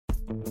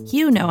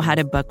You know how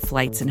to book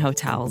flights and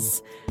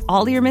hotels.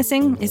 All you're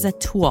missing is a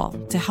tool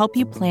to help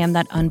you plan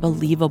that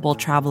unbelievable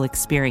travel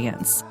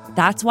experience.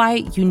 That's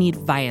why you need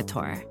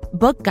Viator.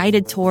 Book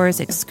guided tours,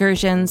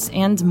 excursions,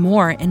 and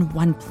more in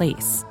one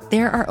place.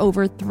 There are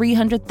over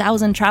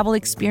 300,000 travel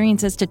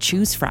experiences to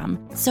choose from,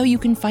 so you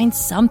can find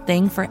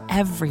something for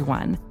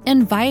everyone.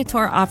 And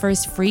Viator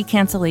offers free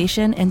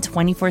cancellation and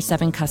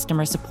 24/7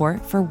 customer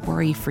support for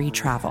worry-free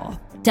travel.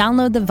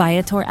 Download the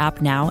Viator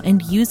app now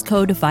and use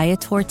code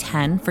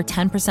Viator10 for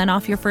 10%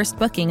 off your first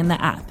booking in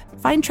the app.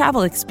 Find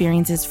travel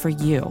experiences for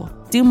you.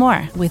 Do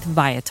more with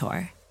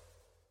Viator.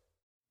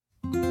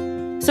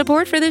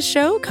 Support for this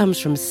show comes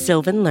from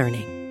Sylvan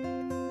Learning.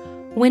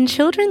 When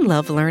children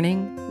love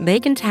learning, they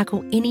can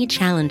tackle any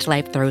challenge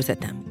life throws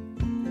at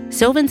them.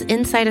 Sylvan's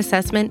Insight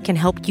Assessment can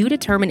help you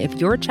determine if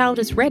your child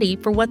is ready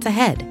for what's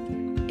ahead.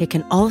 It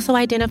can also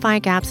identify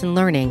gaps in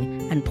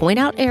learning and point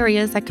out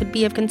areas that could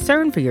be of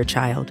concern for your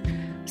child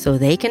so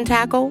they can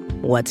tackle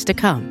what's to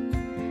come.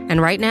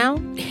 And right now,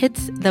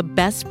 it's the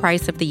best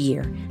price of the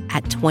year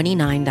at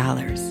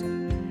 $29.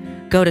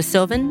 Go to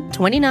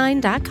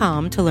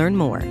sylvan29.com to learn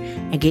more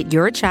and get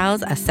your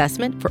child's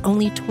assessment for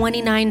only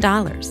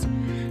 $29.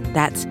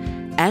 That's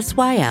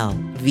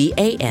SYLVAN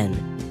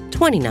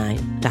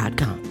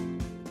 29.com.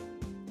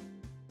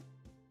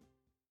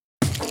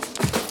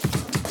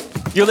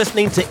 You're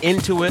listening to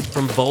Into It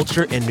from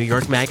Vulture and New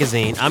York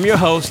Magazine. I'm your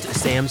host,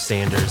 Sam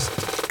Sanders.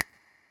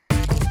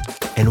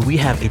 And we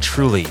have a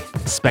truly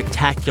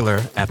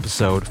spectacular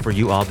episode for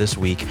you all this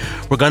week.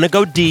 We're going to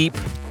go deep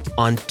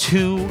on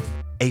two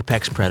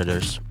apex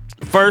predators.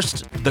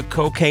 First, the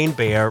cocaine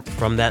bear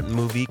from that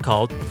movie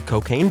called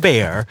Cocaine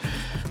Bear.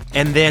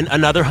 And then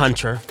another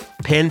hunter,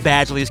 Penn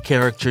Badgley's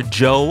character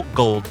Joe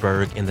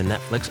Goldberg in the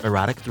Netflix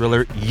erotic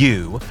thriller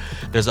You.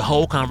 There's a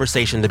whole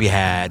conversation to be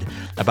had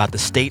about the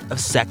state of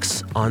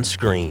sex on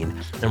screen.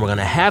 And we're going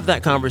to have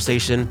that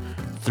conversation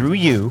through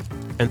you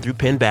and through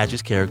Penn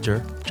Badgley's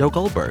character, Joe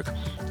Goldberg.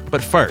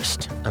 But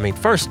first,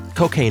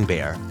 Cocaine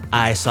Bear.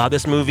 I saw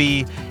this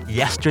movie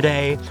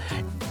yesterday.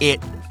 It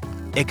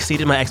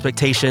exceeded my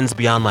expectations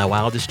beyond my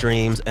wildest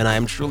dreams, and I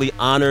am truly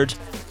honored,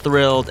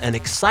 thrilled, and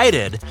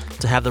excited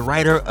to have the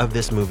writer of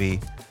this movie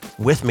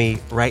with me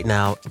right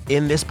now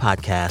in this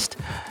podcast.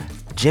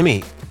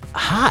 Jimmy,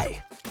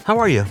 hi. How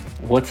are you?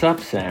 What's up,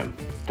 Sam?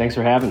 Thanks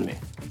for having me.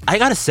 I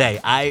gotta say,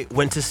 I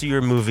went to see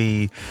your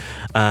movie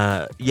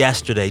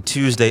yesterday,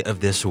 Tuesday of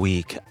this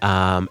week.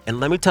 And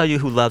let me tell you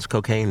who loves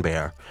Cocaine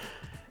Bear.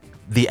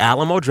 The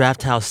Alamo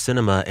Drafthouse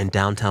Cinema in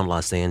downtown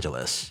Los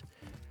Angeles.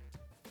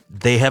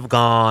 They have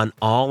gone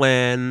all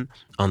in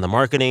on the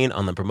marketing,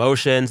 on the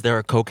promotions. There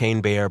are Cocaine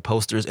Bear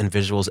posters and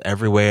visuals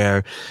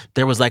everywhere.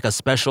 There was like a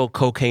special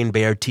Cocaine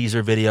Bear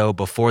teaser video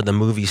before the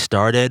movie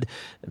started.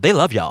 They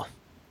love y'all.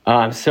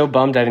 I'm so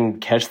bummed I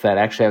didn't catch that.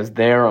 Actually, I was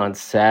there on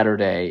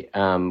Saturday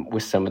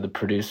with some of the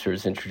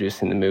producers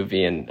introducing the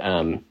movie, and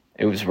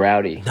it was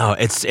rowdy. No,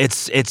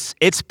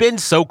 it's been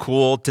so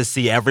cool to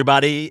see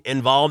everybody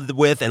involved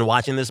with and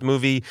watching this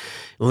movie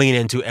lean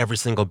into every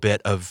single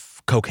bit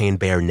of Cocaine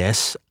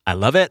Bear-ness. I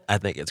love it. I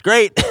think it's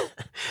great.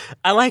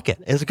 I like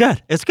it. It's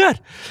good. It's good.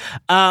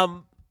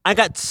 I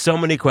got so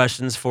many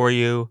questions for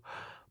you.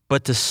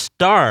 But to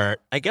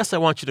start, I guess I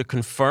want you to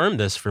confirm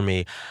this for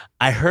me.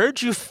 I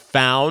heard you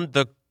found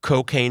the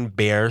Cocaine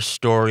Bear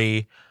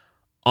story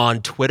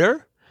on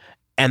Twitter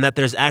and that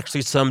there's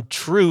actually some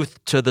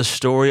truth to the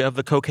story of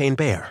the Cocaine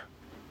Bear.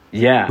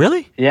 Yeah.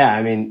 Really? Yeah.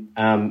 I mean,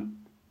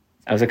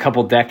 I was a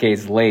couple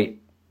decades late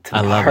to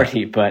the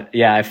party, but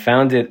yeah, I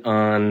found it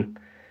on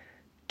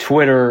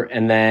Twitter,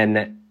 and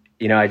then,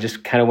 I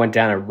just kind of went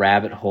down a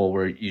rabbit hole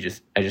where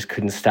I just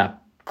couldn't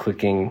stop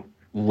clicking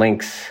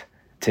links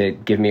to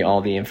give me all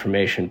the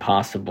information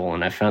possible.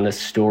 And I found this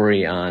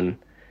story on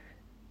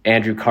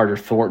Andrew Carter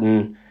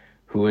Thornton,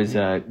 who was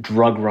a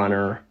drug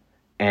runner,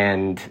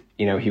 and,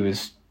 he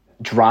was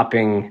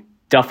dropping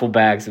duffel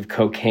bags of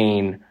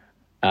cocaine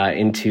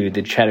into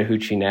the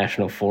Chattahoochee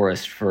National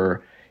Forest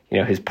for,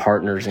 his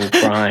partners in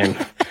crime.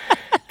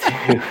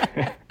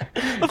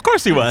 Of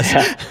course he was.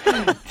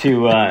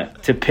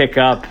 to pick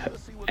up,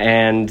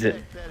 and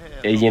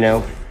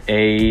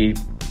a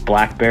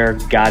black bear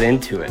got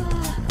into it.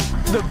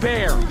 The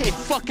bear, it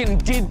fucking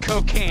did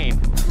cocaine.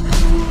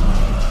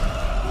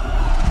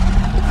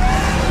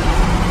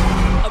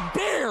 A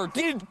bear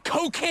did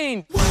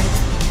cocaine.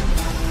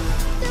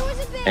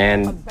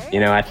 And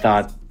I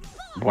thought,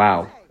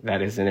 wow,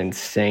 that is an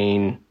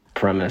insane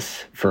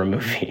premise for a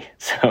movie.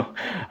 So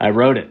I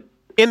wrote it.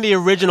 In the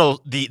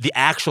original, the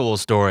actual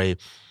story,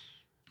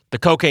 the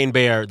cocaine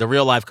bear, the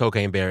real life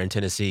cocaine bear in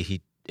Tennessee,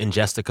 he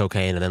ingests the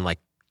cocaine and then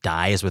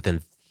dies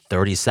within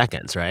 30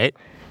 seconds, right?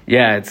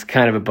 Yeah, it's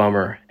kind of a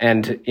bummer.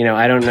 And,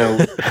 I don't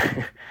know,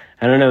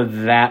 I don't know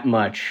that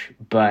much,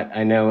 but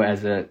I know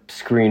as a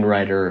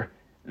screenwriter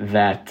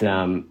that,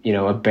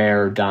 a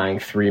bear dying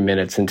 3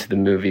 minutes into the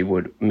movie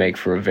would make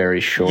for a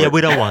very short. Yeah, we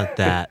don't want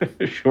that.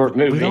 Short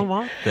movie. We don't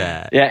want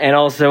that. Yeah, and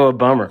also a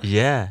bummer.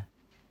 Yeah.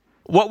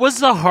 What was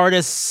the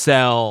hardest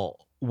sell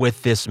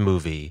with this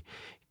movie?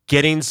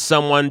 Getting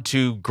someone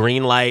to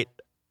greenlight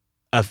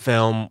a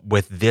film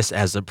with this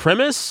as a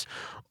premise,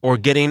 or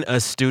getting a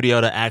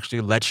studio to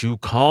actually let you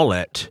call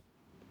it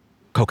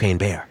Cocaine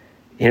Bear?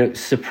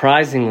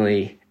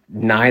 Surprisingly,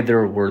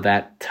 neither were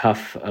that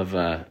tough of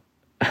a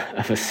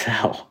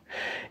sell.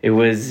 It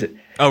was...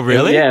 Oh,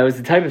 really? It was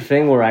the type of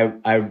thing where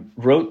I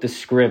wrote the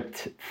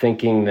script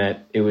thinking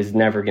that it was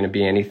never going to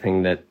be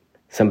anything that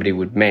somebody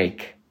would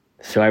make.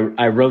 So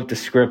I wrote the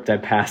script, I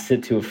passed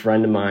it to a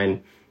friend of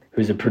mine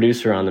who's a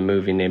producer on the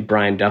movie named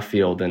Brian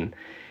Duffield, and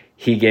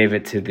he gave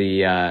it to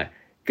the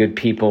good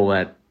people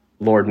at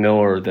Lord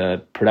Miller,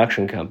 the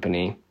production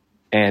company,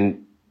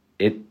 and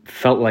it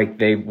felt like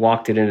they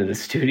walked it into the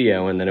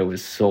studio and then it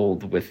was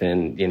sold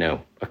within,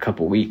 a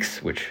couple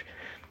weeks, which...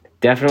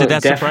 Definitely,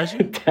 Did that surprise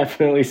you?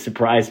 Definitely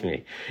surprised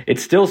me. It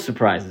still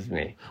surprises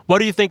me. What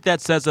do you think that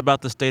says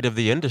about the state of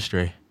the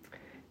industry?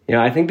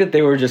 I think that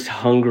they were just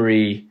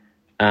hungry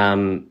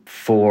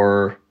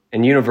for,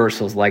 and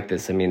Universal's like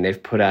this. I mean,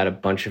 they've put out a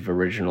bunch of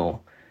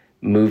original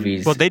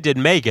movies. Well, they did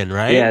Megan,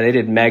 right? Yeah, they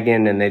did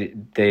Megan,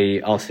 and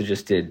they also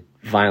just did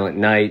Violent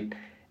Night,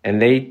 and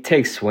they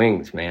take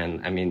swings,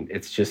 man. I mean,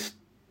 it's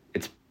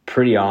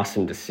pretty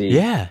awesome to see.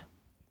 Yeah,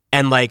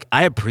 and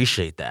I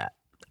appreciate that.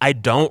 I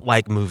don't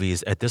like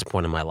movies at this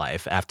point in my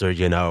life after,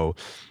 3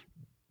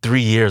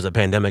 years of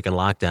pandemic and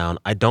lockdown.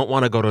 I don't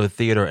want to go to the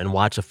theater and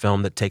watch a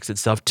film that takes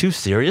itself too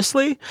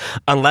seriously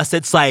unless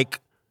it's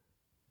like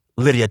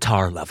Lydia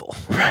Tarr level.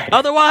 Right.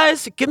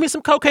 Otherwise, give me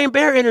some Cocaine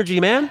Bear energy,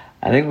 man.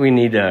 I think we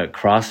need a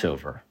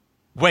crossover.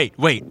 Wait.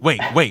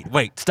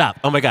 Stop.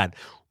 Oh, my God.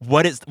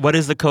 What is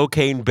the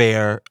Cocaine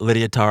Bear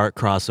Lydia Tarr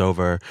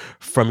crossover?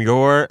 From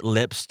your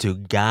lips to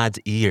God's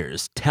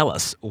ears, tell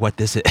us what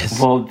this is.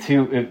 Well,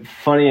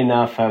 funny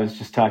enough, I was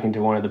just talking to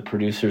one of the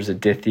producers,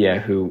 Aditya,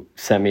 who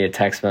sent me a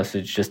text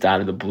message just out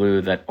of the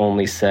blue that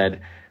only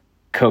said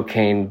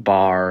Cocaine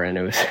Bar, and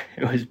it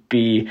was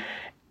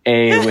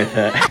B-A with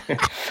a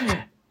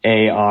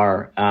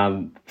A-R.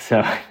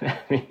 So, I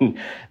mean,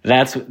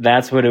 that's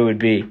what it would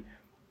be.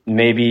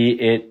 Maybe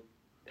it,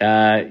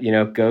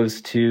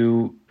 goes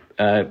to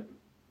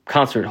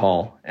concert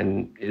hall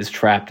and is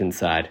trapped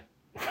inside.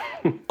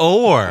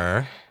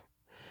 Or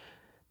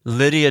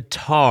Lydia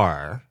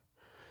Tarr,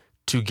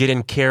 to get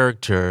in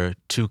character,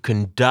 to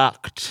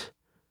conduct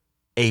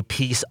a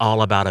piece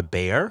all about a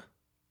bear,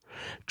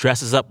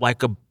 dresses up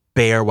like a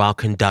bear while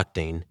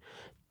conducting,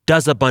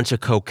 does a bunch of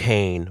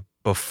cocaine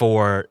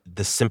before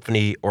the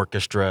symphony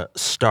orchestra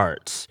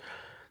starts,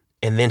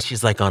 and then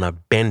she's on a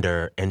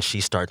bender and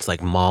she starts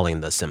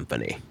mauling the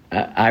symphony.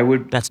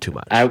 That's too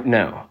much.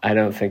 No, I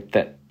don't think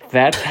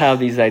that's how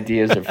these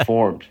ideas are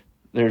formed.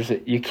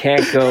 You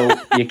can't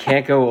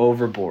go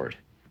overboard.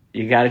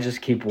 You got to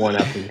just keep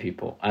one-upping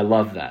people. I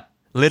love that.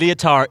 Lydia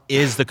Tarr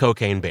is the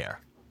Cocaine Bear.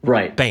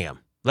 Right. Bam.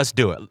 Let's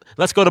do it.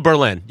 Let's go to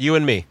Berlin. You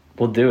and me.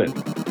 We'll do it.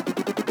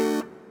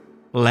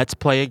 Let's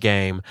play a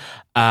game.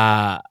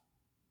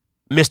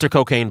 Mr.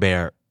 Cocaine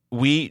Bear,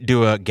 we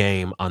do a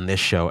game on this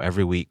show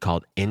every week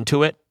called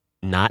Into It,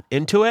 Not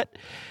Into It.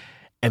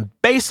 And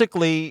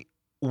basically,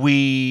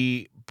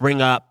 we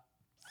bring up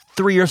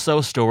 3 or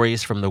so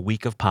stories from the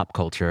week of pop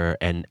culture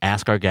and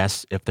ask our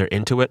guests if they're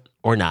into it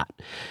or not.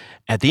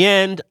 At the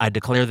end, I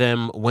declare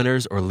them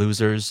winners or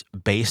losers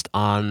based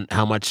on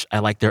how much I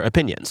like their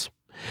opinions.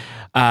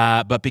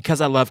 But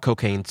because I love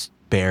Cocaine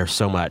Bear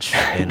so much,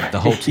 and the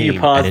whole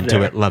team at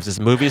Into It loves this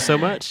movie so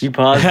much. You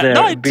paused there.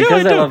 No, I do.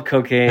 Because I love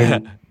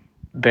Cocaine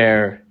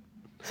Bear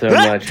so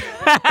much.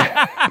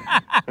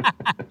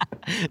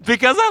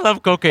 Because I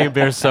love Cocaine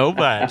Bear so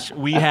much,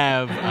 we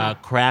have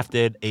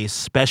crafted a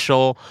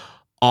special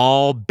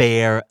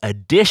all-bear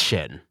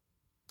edition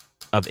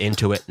of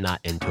Into It,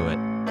 Not Into It.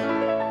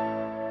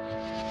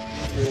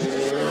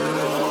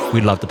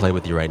 We'd love to play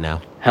with you right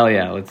now. Hell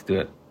yeah, let's do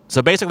it.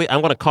 So basically, I'm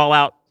going to call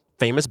out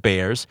famous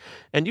bears,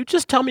 and you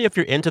just tell me if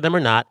you're into them or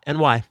not, and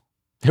why.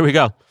 Here we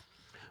go.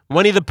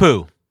 Winnie the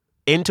Pooh,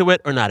 into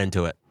it or not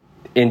into it?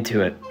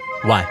 Into it.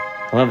 Why?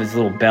 I love his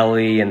little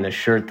belly and the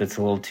shirt that's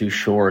a little too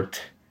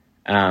short.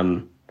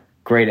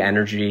 Great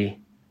energy.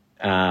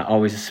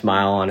 Always a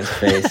smile on his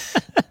face.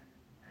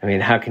 I mean,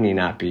 how can you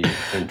not be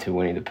into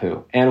Winnie the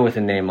Pooh? And with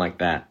a name like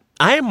that.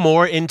 I am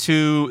more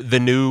into the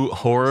new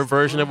horror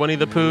version of Winnie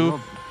the Pooh.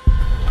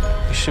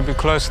 You should be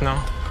close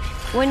now.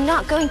 We're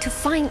not going to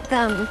find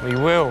them. We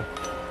will.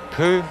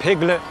 Pooh,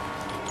 Piglet,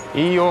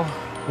 Eeyore,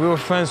 we were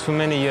friends for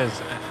many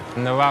years,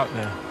 and they're out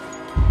there.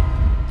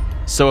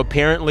 So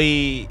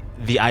apparently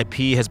the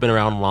IP has been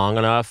around long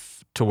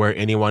enough to where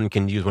anyone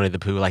can use Winnie the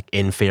Pooh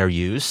in fair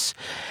use.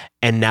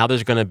 And now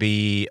there's going to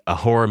be a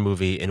horror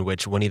movie in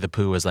which Winnie the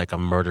Pooh is a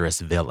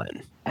murderous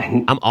villain.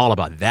 I'm all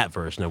about that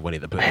version of Winnie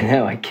the Pooh. I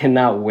know. I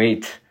cannot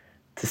wait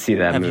to see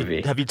that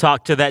movie. Have you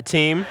talked to that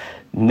team?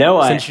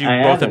 No, Since you I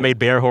both haven't. have made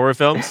bear horror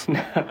films?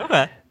 No.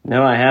 Okay.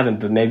 No, I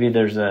haven't, but maybe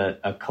there's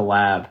a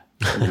collab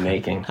in the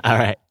making. All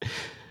right.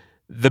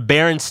 The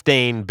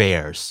Berenstain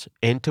Bears,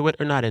 into it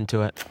or not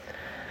into it?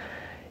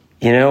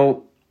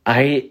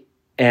 I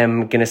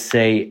am going to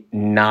say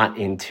not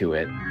into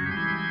it,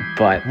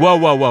 but... Whoa.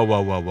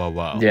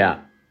 Yeah.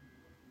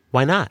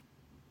 Why not?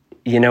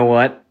 You know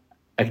what?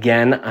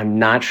 again, I'm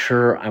not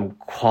sure I'm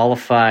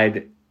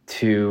qualified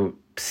to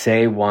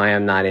say why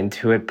I'm not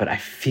into it, but I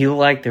feel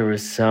like there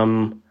was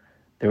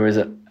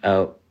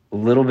a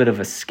little bit of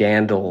a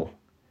scandal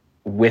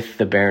with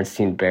the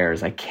Berenstein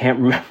Bears. I can't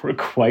remember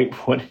quite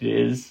what it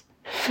is,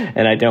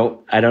 and I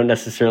don't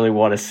necessarily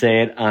want to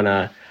say it on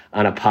a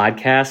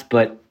podcast,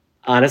 but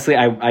honestly,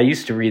 I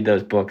used to read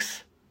those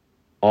books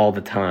all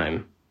the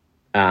time.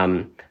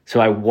 So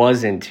I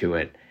was into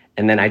it.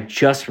 And then I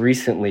just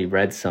recently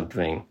read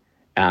something.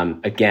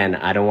 Again,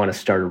 I don't want to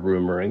start a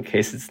rumor in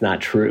case it's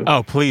not true.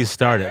 Oh, please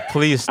start it.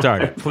 Please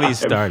start it. Please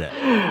start it.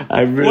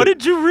 What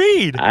did you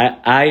read?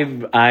 I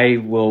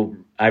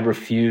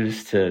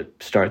refuse to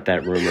start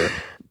that rumor.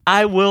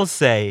 I will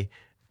say,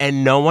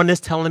 and no one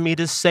is telling me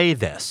to say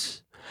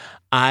this,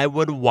 I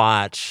would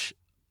watch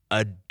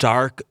a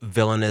dark,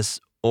 villainous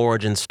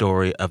origin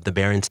story of the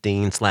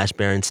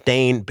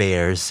Berenstain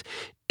Bears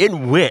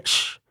in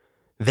which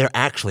they're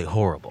actually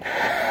horrible.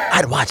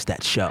 I'd watch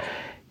that show.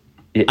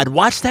 I'd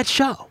watch that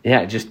show.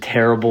 Yeah, just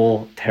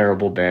terrible,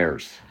 terrible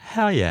bears.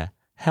 Hell yeah.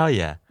 Hell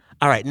yeah.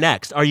 All right,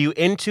 next. Are you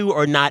into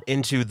or not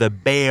into the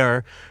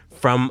bear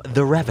from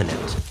The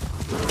Revenant?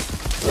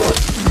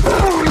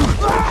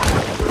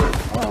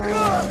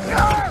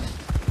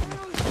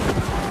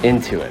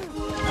 Into it.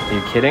 Are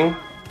you kidding?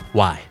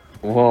 Why?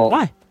 Well,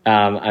 why?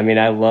 I mean,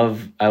 I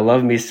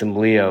love me some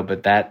Leo,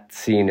 but that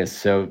scene is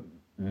so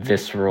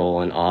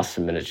visceral and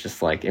awesome, and it's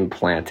just like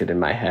implanted in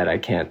my head. I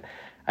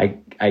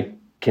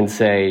can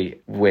say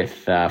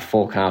with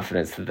full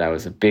confidence that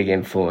was a big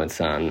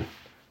influence on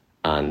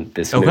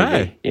this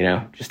movie. You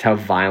know, just how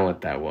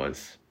violent that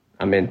was.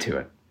 I'm into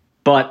it.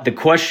 But the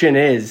question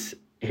is,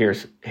 here.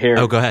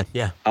 Oh, go ahead.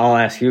 Yeah. I'll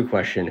ask you a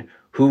question.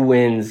 Who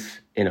wins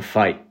in a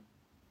fight?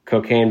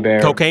 Cocaine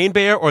Bear? Cocaine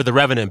Bear or the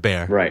Revenant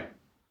Bear? Right.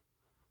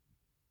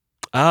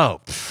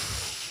 Oh,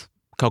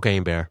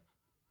 Cocaine Bear.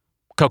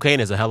 Cocaine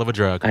is a hell of a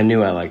drug. I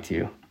knew I liked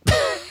you.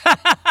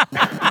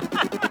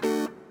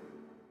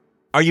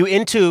 Are you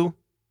into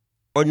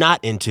or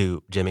not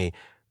into, Jimmy,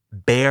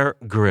 Bear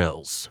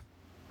Grylls?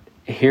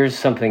 Here's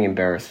something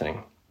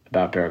embarrassing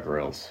about Bear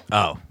Grylls.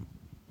 Oh,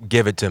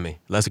 give it to me.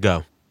 Let's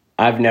go.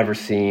 I've never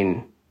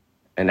seen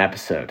an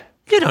episode.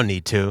 You don't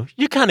need to.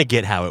 You kind of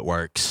get how it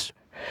works.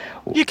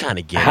 You kind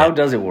of get How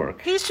does it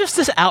work? He's just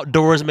this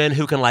outdoorsman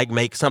who can, like,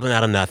 make something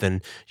out of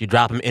nothing. You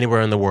drop him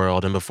anywhere in the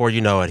world, and before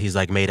you know it, he's,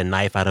 like, made a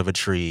knife out of a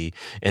tree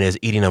and is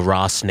eating a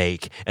raw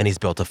snake, and he's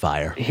built a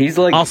fire. He's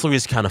like... Also,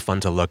 he's kind of fun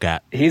to look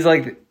at. He's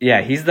like...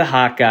 Yeah, he's the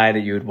hot guy that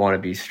you would want to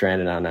be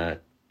stranded on an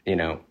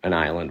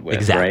island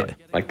with, right?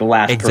 Like the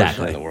last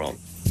person in the world.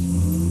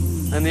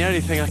 And the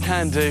only thing I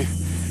can do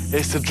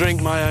is to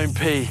drink my own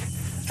pee.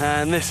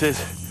 And this is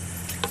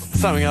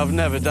something I've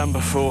never done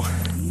before.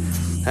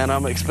 And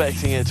I'm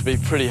expecting it to be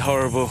pretty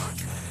horrible.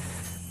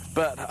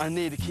 But I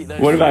need to keep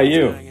those... What about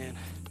you?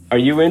 Are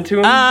you into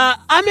him?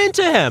 I'm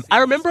into him. I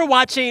remember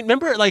watching...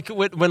 Remember, like,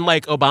 when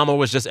like, Obama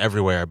was just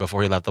everywhere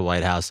before he left the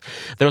White House?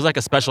 There was, like,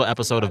 a special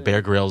episode of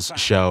Bear Grylls'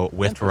 show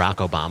with Barack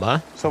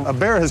Obama. So a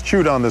bear has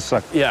chewed on this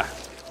sucker. Yeah,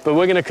 but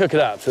we're going to cook it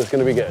up, so it's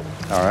going to be good.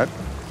 All right.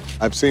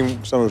 I've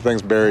seen some of the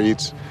things bear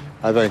eats.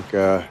 I think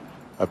a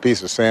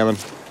piece of salmon,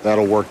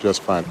 that'll work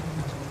just fine.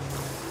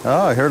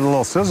 Oh, I heard a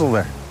little sizzle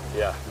there.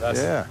 Yeah,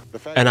 Yeah.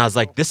 And I was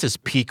like, this is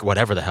peak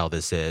whatever the hell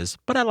this is.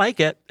 But I like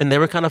it. And they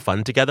were kind of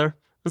fun together.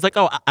 It was like,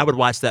 oh, I would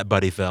watch that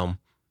buddy film.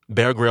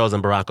 Bear Grylls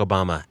and Barack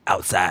Obama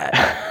outside.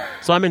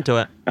 So I'm into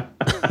it.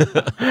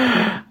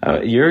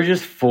 You're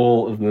just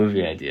full of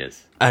movie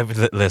ideas.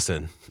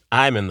 Listen,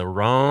 I'm in the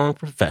wrong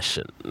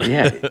profession.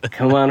 Yeah,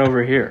 come on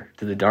over here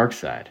to the dark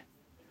side.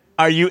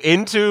 Are you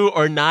into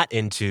or not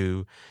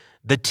into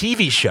the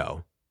TV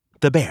show,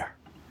 The Bear?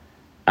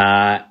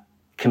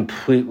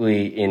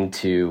 Completely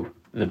into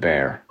The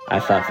Bear. I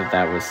thought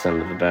that was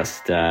some of the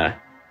best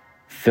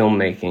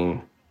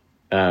filmmaking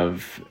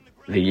of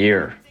the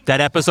year. That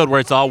episode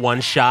where it's all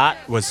one shot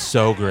was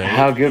so great.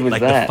 How good was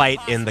that? Like the fight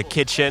in the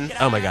kitchen.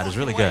 Oh my God, it was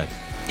really good.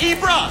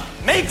 Ibra,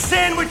 make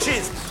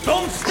sandwiches.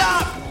 Don't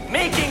stop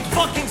making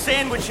fucking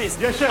sandwiches.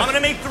 Yes, sir. I'm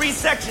gonna make 3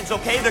 sections,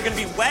 okay? They're gonna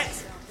be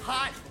wet,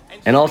 hot,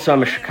 and also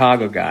I'm a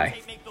Chicago guy.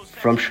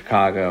 From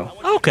Chicago.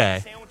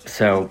 Okay.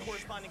 So,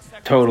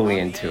 totally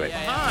into it.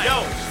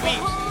 Yo, sweet,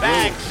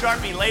 bag,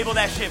 Sharpie, label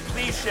that shit,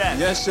 please, chef.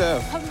 Yes,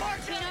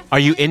 chef. Are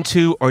you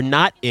into or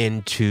not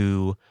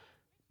into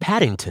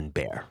Paddington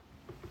Bear?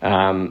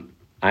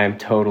 I am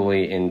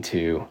totally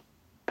into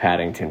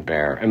Paddington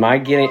Bear. Am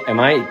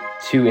I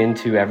too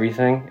into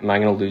everything? Am I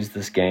going to lose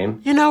this game?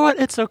 You know what?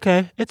 It's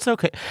okay. It's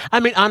okay. I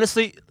mean,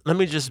 honestly, let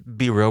me just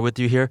be real with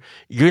you here.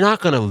 You're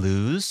not going to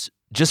lose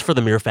just for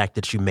the mere fact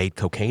that you made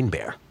Cocaine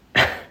Bear.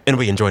 And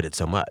we enjoyed it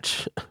so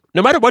much.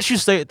 No matter what you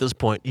say at this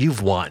point,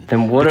 you've won.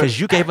 Then what? Because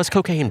you gave us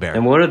Cocaine Bear.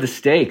 And what are the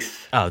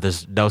stakes? Oh,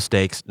 there's no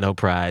stakes, no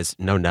prize,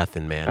 no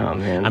nothing, man. Oh,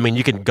 man. I mean,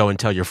 you can go and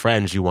tell your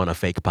friends you won a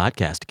fake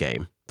podcast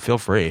game. Feel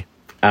free.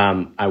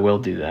 I will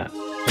do that.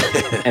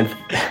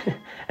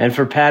 and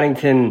for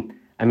Paddington,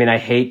 I mean, I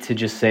hate to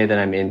just say that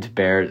I'm into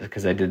bears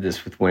because I did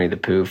this with Winnie the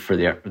Pooh for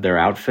their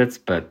outfits,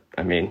 but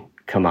I mean,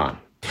 come on.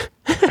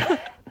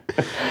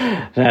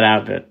 that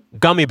outfit.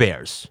 Gummy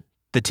bears.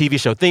 The TV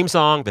show theme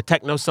song, the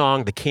techno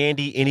song, the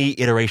candy, any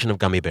iteration of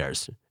gummy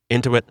bears.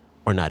 Into it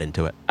or not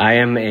into it? I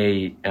am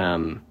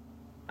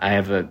I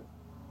have a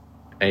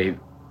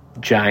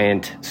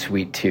giant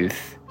sweet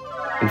tooth.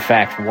 In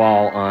fact,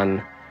 while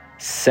on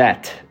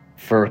set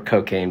for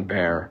Cocaine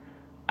Bear,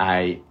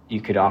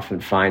 you could often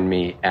find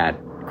me at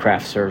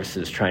craft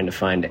services trying to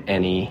find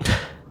any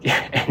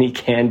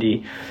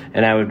candy,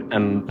 and I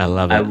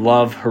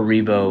love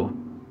Haribo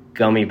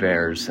gummy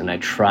bears, and I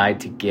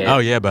tried to get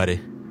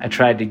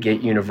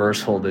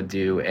Universal to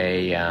do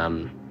a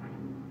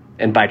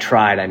and by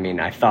tried I mean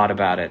I thought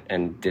about it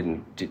and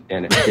didn't think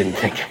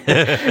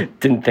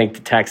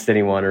to text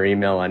anyone or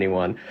email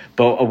anyone.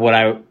 But what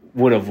I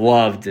would have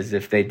loved is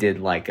if they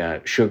did like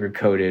a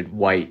sugar-coated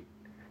white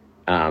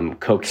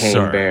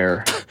Cocaine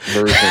Bear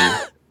version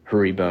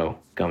Haribo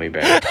gummy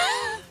bear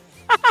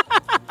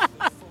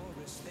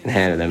and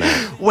handed them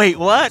out. Wait,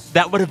 what?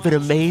 That would have been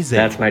amazing.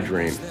 That's my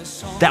dream.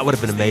 That would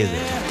have been amazing.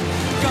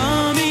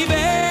 Gummy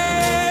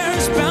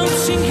bears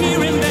bouncing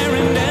here and there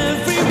and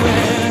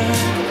everywhere.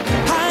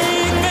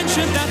 High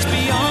adventure that's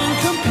beyond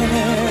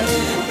compare.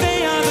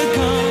 They are the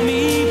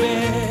gummy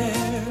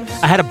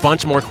bears. I had a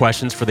bunch more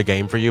questions for the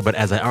game for you, but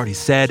as I already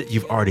said,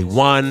 you've already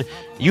won.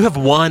 You have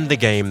won the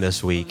game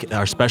this week,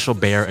 our special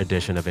bear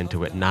edition of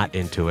Into It, Not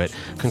Into It.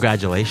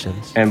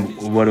 Congratulations. And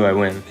what do I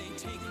win?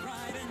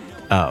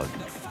 Oh,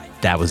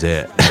 that was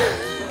it.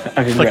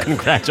 But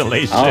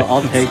congratulations.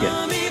 I'll take it.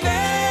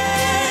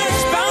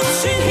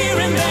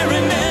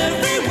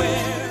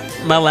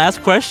 My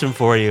last question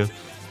for you.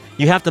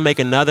 You have to make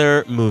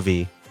another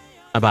movie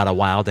about a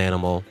wild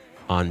animal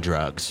on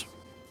drugs.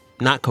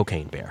 Not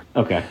Cocaine Bear.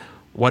 Okay.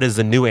 What is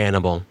the new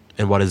animal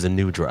and what is the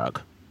new drug?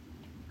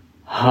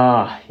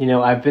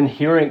 I've been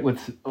hearing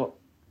what's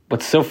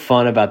so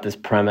fun about this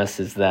premise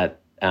is that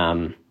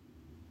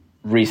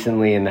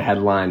recently in the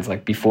headlines,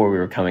 like before we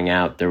were coming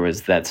out, there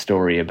was that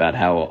story about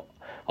how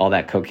all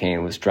that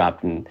cocaine was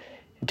dropped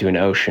into an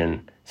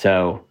ocean.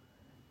 So,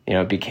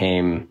 it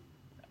became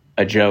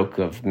a joke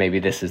of maybe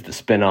this is the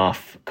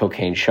spin-off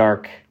Cocaine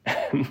Shark.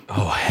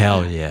 Oh,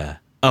 hell yeah.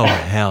 Oh,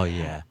 hell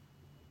yeah.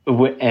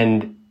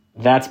 And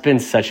that's been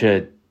such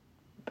a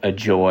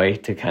joy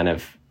to kind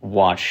of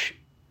watch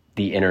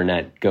the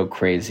internet go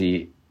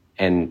crazy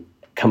and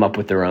come up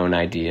with their own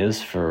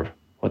ideas for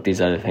what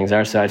these other things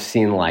are. So I've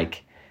seen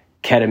like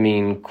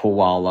ketamine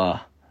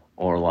koala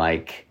or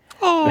like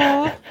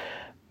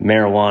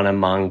marijuana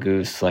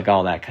mongoose, like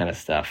all that kind of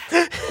stuff.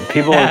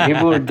 People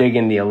are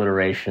digging the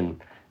alliteration.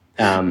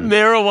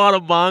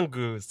 Marijuana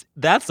mongoose.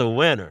 That's a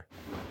winner.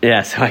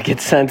 Yeah, so I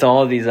get sent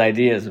all of these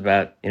ideas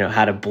about,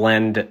 how to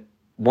blend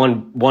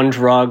one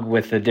drug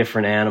with a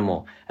different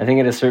animal. I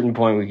think at a certain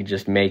point we could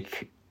just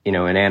make, an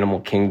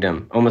animal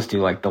kingdom, almost do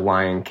like the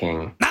Lion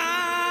King.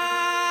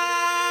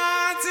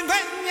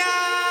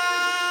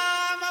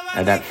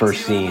 At that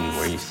first scene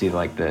where you see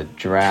like the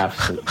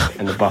giraffes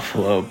and the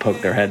buffalo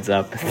poke their heads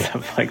up and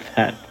stuff like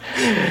that.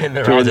 And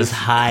they're all just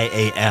high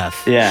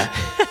AF. Yeah.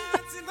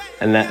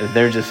 And that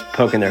they're just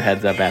poking their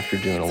heads up after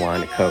doing a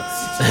line of coke.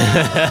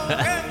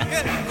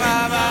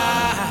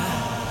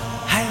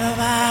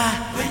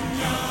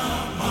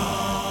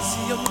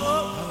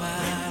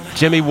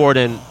 Jimmy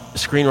Warden,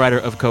 screenwriter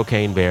of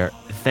Cocaine Bear,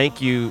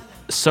 thank you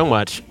so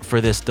much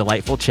for this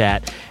delightful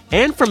chat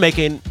and for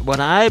making what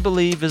I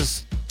believe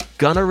is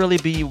gonna really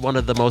be one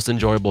of the most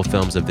enjoyable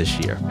films of this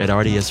year. It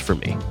already is for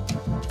me.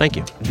 Thank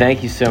you.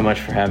 Thank you so much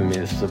for having me.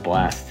 This was a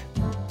blast.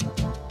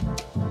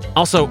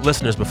 Also,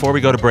 listeners, before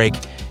we go to break,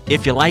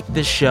 if you like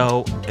this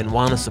show and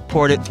want to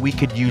support it, we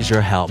could use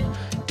your help.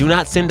 Do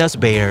not send us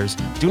bears.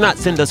 Do not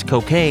send us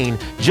cocaine.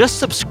 Just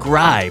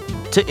subscribe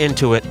to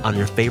Into It on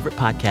your favorite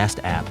podcast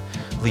app.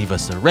 Leave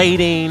us a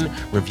rating,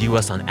 review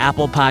us on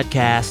Apple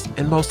Podcasts,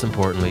 and most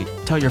importantly,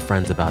 tell your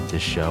friends about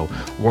this show.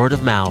 Word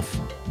of mouth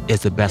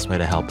is the best way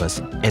to help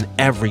us, and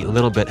every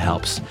little bit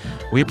helps.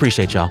 We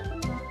appreciate y'all.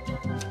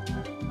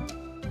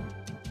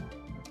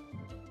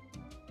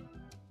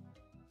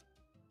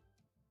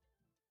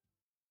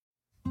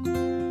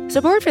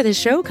 Support for this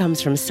show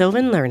comes from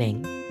Sylvan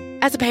Learning.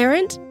 As a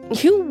parent,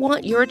 you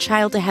want your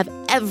child to have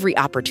every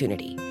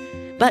opportunity,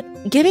 but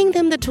giving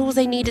them the tools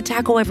they need to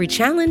tackle every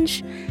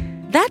challenge,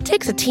 that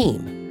takes a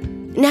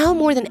team. Now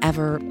more than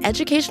ever,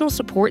 educational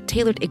support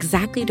tailored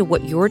exactly to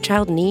what your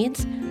child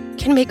needs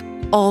can make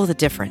all the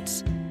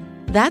difference.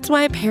 That's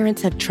why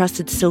parents have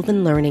trusted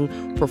Sylvan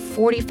Learning for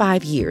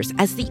 45 years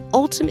as the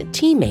ultimate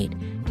teammate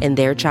in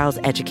their child's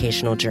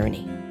educational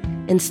journey,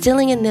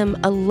 instilling in them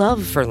a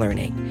love for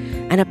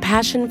learning and a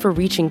passion for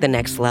reaching the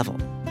next level.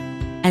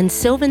 And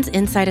Sylvan's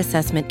Insight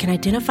Assessment can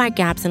identify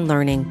gaps in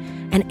learning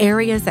and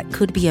areas that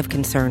could be of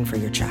concern for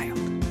your child.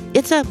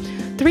 It's a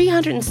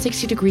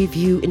 360-degree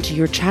view into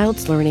your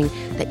child's learning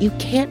that you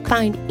can't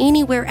find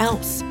anywhere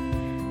else,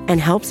 and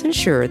helps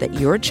ensure that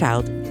your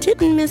child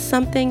didn't miss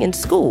something in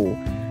school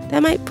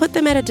that might put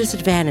them at a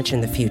disadvantage in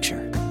the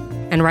future.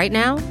 And right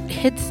now,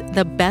 it's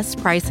the best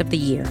price of the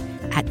year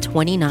at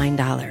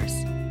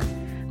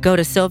 $29. Go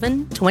to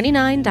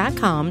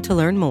sylvan29.com to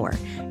learn more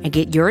and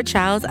get your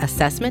child's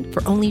assessment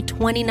for only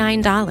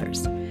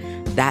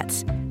 $29.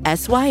 That's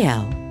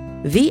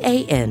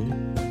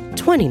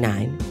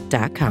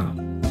SYLVAN29.com.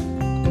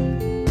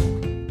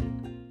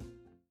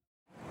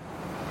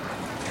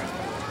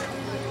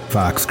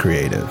 Fox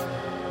Creative.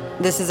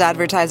 This is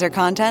advertiser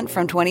content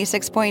from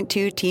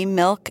 26.2 Team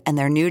Milk and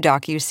their new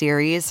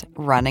docuseries,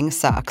 Running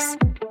Sucks.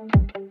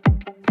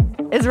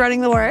 Is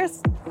running the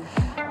worst?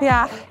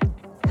 Yeah.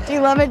 Do you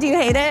love it? Do you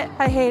hate it?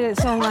 I hate it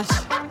so much.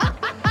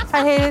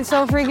 I hate it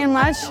so freaking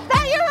much.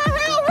 That you're a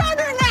real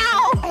runner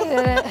now! I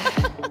hate it.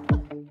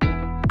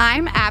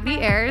 I'm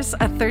Abby Ayers,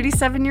 a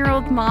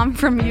 37-year-old mom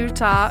from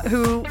Utah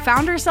who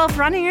found herself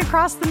running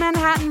across the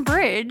Manhattan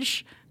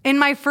Bridge in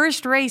my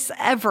first race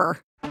ever.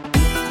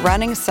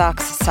 Running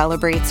Sucks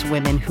celebrates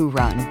women who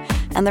run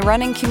and the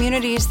running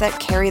communities that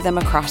carry them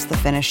across the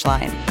finish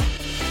line.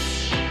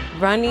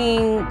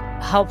 Running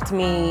helped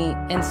me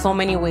in so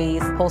many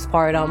ways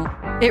postpartum.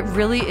 It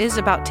really is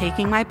about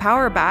taking my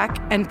power back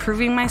and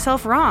proving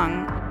myself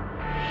wrong.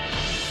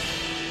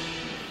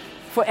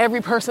 For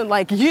every person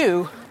like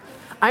you,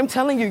 I'm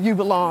telling you you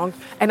belong,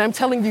 and I'm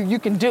telling you you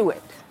can do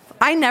it.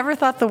 I never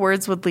thought the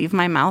words would leave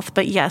my mouth,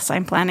 but yes,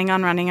 I'm planning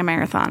on running a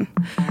marathon.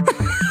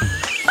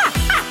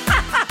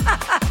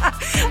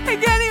 I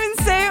can't even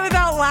say it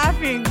without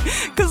laughing,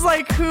 because,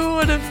 who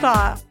would have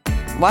thought?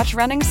 Watch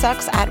Running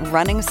Sucks at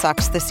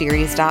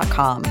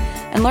runningsuckstheseries.com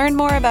and learn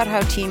more about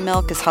how Team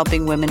Milk is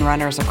helping women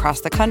runners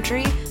across the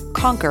country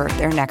conquer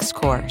their next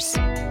course.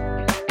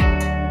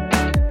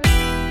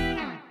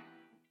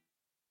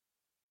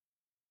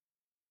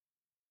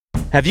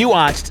 Have you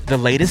watched the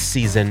latest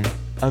season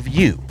of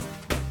You?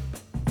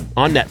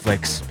 On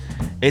Netflix,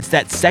 it's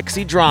that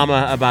sexy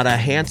drama about a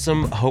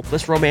handsome,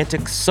 hopeless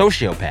romantic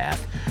sociopath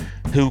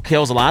who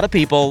kills a lot of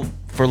people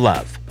for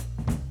love.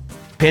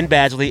 Penn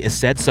Badgley is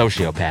said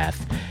sociopath,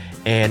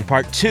 and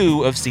part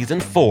 2 of season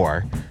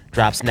 4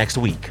 drops next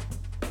week.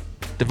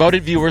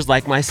 Devoted viewers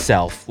like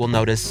myself will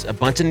notice a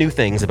bunch of new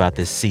things about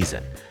this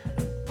season.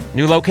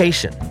 New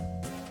location,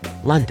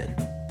 London.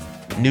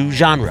 New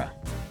genre,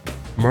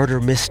 murder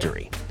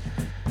mystery.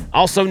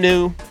 Also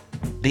new,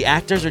 the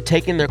actors are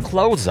taking their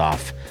clothes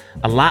off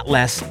a lot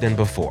less than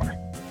before.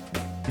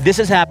 This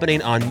is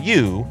happening on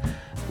You,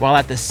 while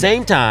at the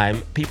same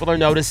time, people are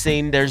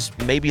noticing there's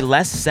maybe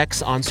less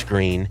sex on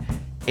screen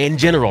in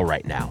general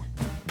right now,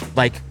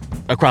 like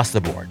across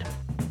the board.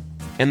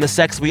 And the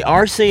sex we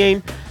are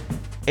seeing,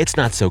 it's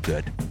not so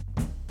good.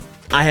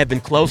 I have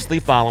been closely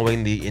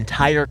following the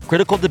entire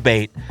critical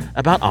debate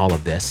about all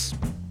of this,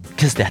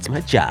 because that's my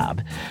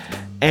job.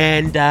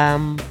 And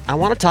I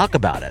want to talk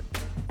about it.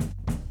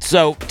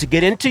 So to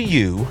get into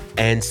You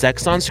and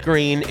sex on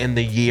screen in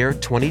the year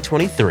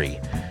 2023,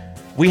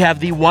 we have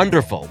the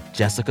wonderful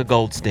Jessica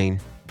Goldstein.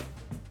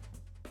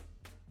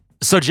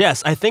 So,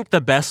 Jess, I think the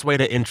best way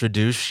to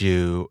introduce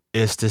you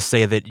is to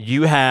say that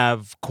you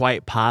have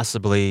quite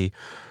possibly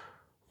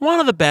one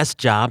of the best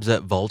jobs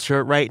at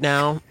Vulture right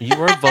now. You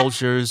are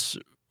Vulture's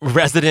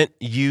resident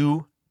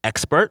You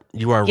expert.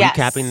 You are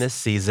recapping this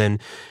season.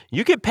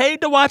 You get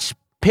paid to watch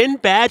Penn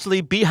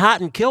Badgley be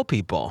hot and kill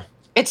people.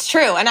 It's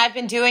true. And I've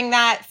been doing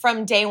that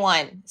from day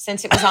one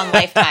since it was on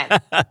Lifetime.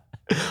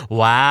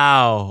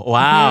 Wow.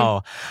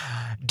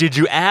 Mm-hmm. Did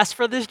you ask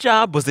for this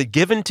job? Was it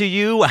given to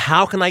you?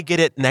 How can I get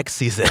it next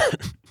season?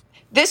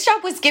 This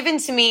job was given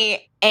to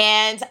me,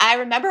 and I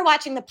remember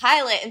watching the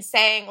pilot and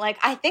saying,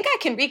 I think I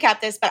can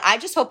recap this, but I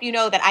just hope you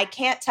know that I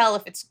can't tell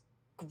if it's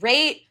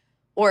great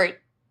or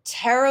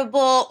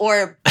terrible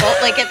or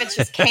if it's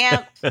just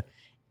camp. But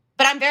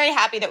I'm very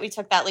happy that we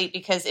took that leap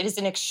because it is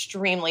an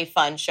extremely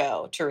fun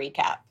show to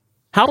recap.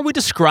 How do we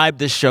describe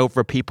this show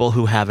for people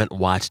who haven't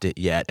watched it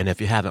yet? And if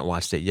you haven't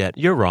watched it yet,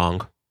 you're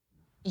wrong.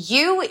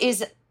 You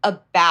is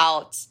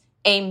about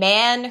a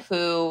man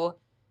who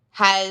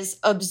has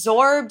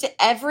absorbed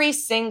every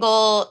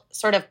single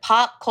sort of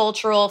pop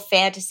cultural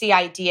fantasy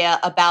idea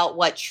about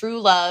what true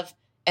love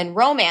and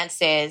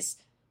romance is,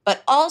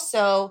 but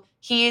also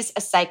he's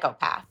a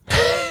psychopath.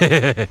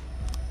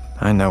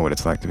 I know what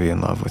it's like to be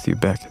in love with you,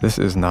 Beck. This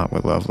is not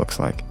what love looks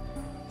like.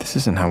 This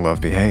isn't how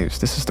love behaves.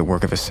 This is the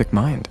work of a sick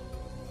mind.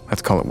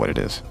 Let's call it what it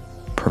is.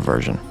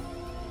 Perversion.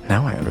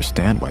 Now I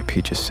understand why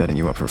Peach is setting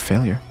you up for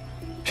failure.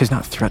 She's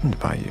not threatened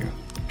by you.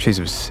 She's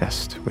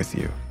obsessed with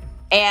you.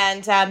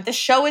 And the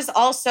show is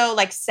also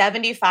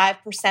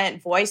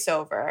 75%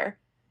 voiceover.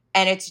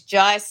 And it's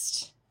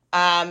just,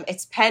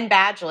 it's Penn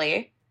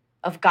Badgley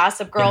of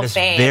Gossip Girl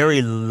fame.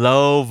 Very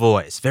low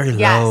voice,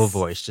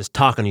 just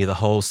talking to you the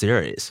whole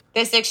series.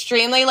 This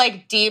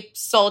extremely deep,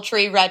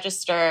 sultry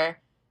register.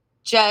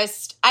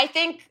 Just, I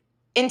think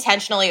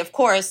intentionally, of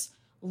course,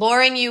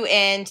 luring you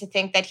in to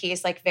think that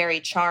he's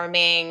very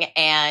charming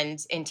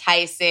and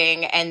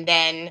enticing, and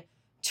then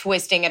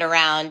twisting it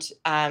around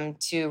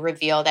to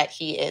reveal that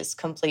he is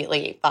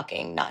completely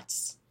fucking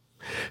nuts.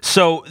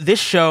 So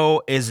this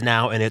show is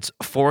now in its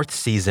 4th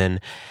season.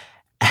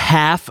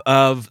 half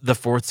of the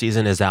 4th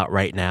season is out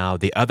right now.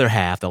 The other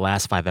half, the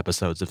last 5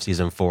 episodes of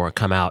season 4,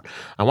 come out,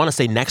 I want to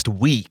say, next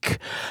week.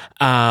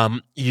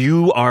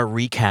 You are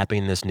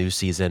recapping this new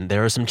season.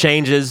 There are some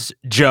changes.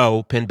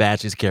 Joe, Penn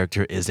Badgley's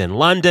character, is in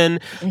London.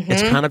 Mm-hmm.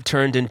 It's kind of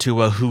turned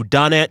into a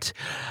whodunit.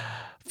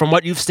 From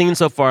what you've seen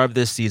so far of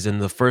this season,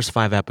 the first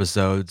 5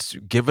 episodes,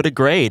 give it a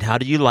grade. How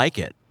do you like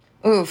it?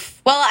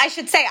 Oof. Well, I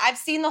should say I've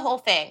seen the whole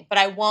thing, but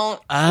I won't.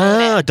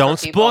 Don't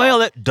spoil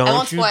it.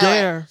 Don't you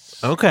dare.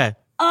 Okay.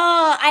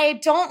 I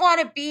don't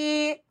want to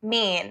be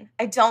mean.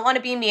 But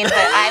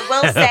I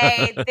will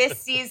say this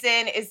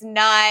season is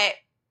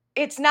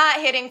it's not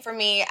hitting for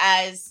me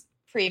as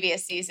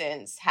previous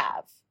seasons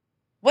have.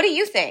 What do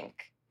you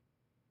think?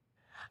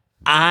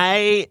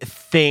 I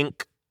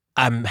think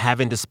I'm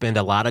having to spend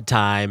a lot of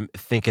time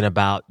thinking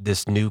about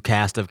this new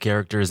cast of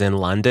characters in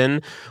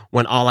London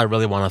when all I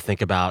really want to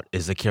think about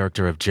is the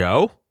character of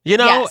Joe, you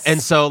know? Yes.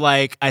 And so,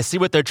 like, I see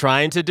what they're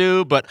trying to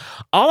do, but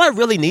all I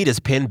really need is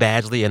Penn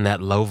Badgley and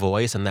that low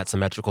voice and that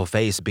symmetrical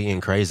face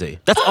being crazy.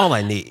 That's all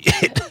I need.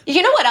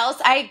 You know what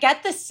else? I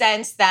get the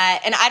sense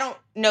that, and I don't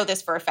know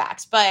this for a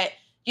fact, but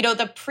you know,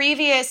 the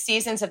previous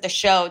seasons of the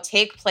show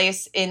take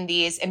place in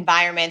these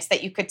environments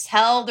that you could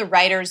tell the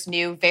writers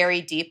knew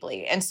very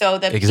deeply. And so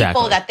the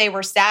people that they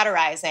were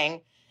satirizing,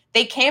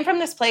 they came from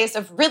this place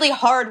of really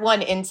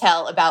hard-won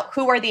intel about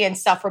who are the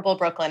insufferable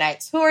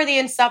Brooklynites, who are the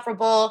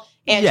insufferable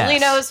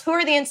Angelinos, who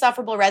are the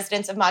insufferable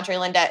residents of Madre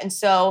Linda. And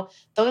so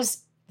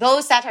those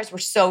satires were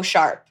so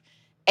sharp.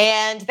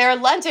 And their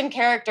London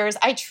characters,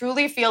 I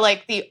truly feel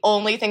like the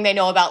only thing they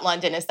know about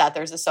London is that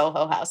there's a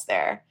Soho House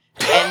there.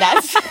 And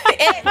that's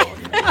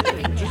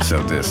it.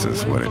 So this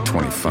is what a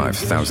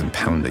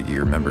 £25,000 a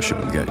year membership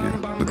will get you.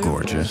 The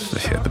gorgeous, the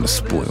hip, and the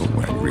spoiled,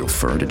 wearing real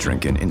fur to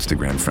drink in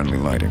Instagram-friendly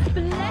lighting.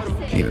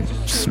 Even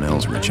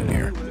smells rich in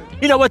here.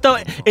 You know what, though?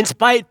 In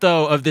spite,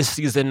 though, of this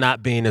season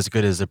not being as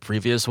good as the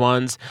previous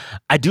ones,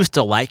 I do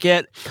still like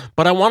it.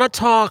 But I want to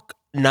talk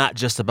not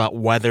just about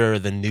whether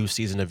the new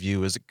season of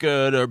You is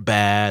good or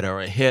bad or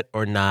a hit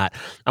or not.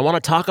 I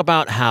want to talk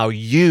about how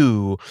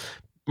You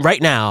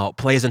right now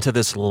plays into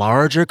this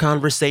larger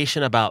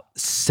conversation about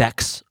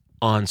sex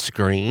on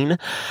screen.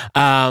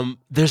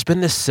 There's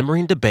been this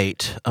simmering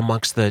debate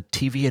amongst the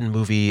TV and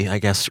movie, I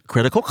guess,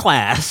 critical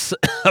class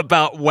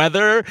about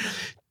whether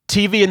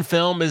TV and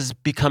film is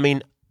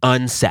becoming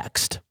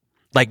unsexed.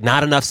 Like,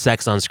 not enough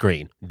sex on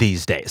screen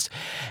these days.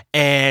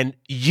 And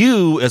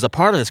You is a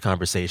part of this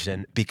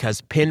conversation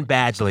because Penn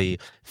Badgley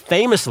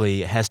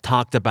famously has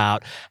talked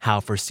about how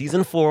for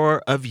season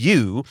 4 of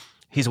You,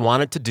 he's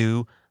wanted to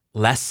do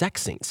less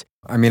sex scenes.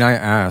 I mean, I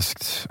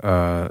asked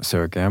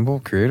Sarah Gamble,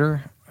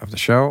 creator of the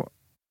show,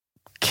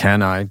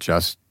 can I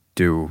just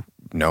do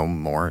no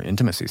more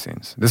intimacy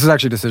scenes? This is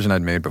actually a decision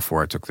I'd made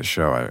before I took the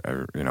show.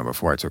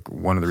 Before I took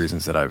one of the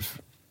reasons that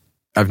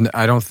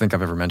I don't think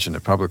I've ever mentioned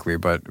it publicly,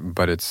 but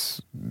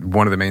it's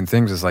one of the main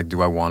things is like,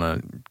 do I want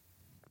to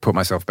put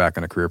myself back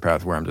on a career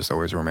path where I'm just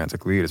always a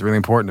romantic lead? It's really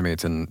important to me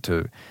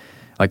to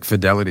like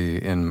fidelity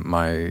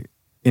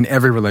in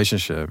every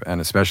relationship, and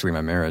especially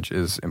my marriage,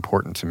 is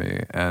important to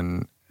me.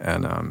 And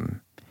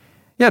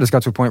I just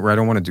got to a point where I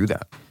don't want to do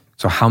that.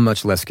 So how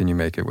much less can you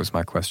make it was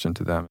my question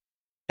to them.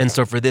 And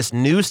so for this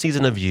new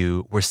season of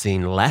You, we're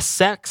seeing less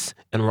sex,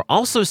 and we're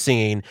also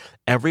seeing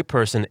every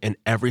person in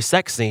every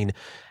sex scene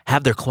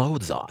have their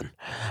clothes on.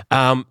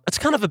 It's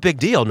kind of a big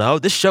deal, no?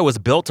 This show is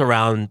built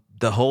around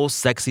the whole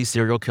sexy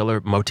serial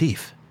killer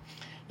motif.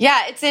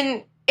 Yeah, it's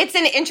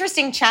an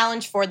interesting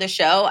challenge for the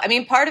show. I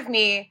mean, part of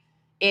me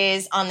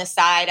is on the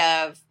side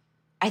of,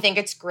 I think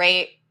it's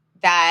great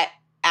that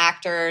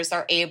actors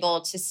are able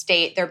to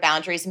state their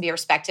boundaries and be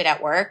respected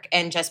at work.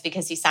 And just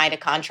because he signed a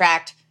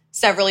contract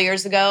several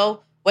years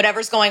ago,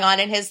 whatever's going on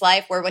in his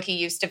life where what he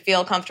used to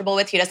feel comfortable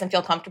with, he doesn't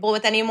feel comfortable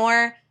with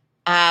anymore.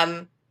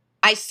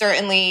 I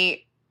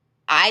certainly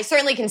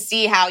can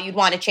see how you'd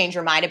want to change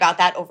your mind about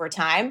that over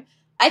time.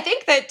 I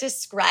think that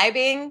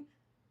describing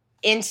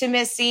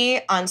intimacy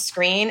on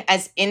screen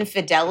as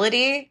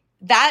infidelity,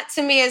 that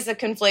to me is a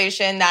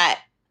conflation that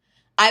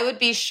I would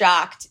be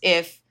shocked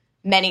if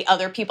many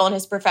other people in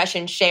his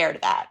profession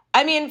shared that.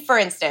 I mean, for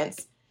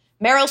instance,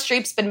 Meryl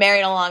Streep's been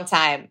married a long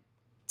time.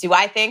 Do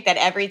I think that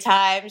every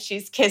time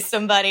she's kissed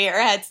somebody or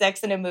had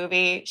sex in a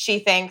movie, she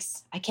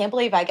thinks, I can't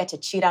believe I get to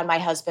cheat on my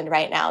husband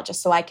right now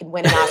just so I can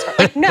win an Oscar?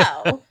 Like,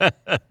 no.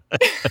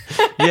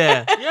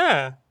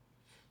 Yeah.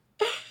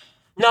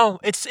 No,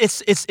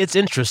 it's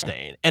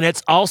interesting. And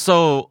it's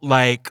also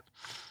like,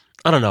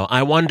 I don't know,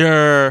 I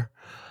wonder,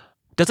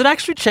 does it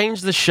actually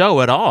change the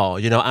show at all?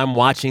 You know, I'm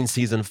watching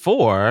season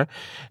 4,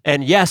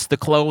 and yes, the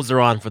clothes are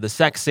on for the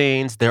sex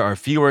scenes. There are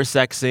fewer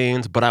sex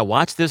scenes, but I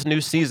watch this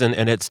new season,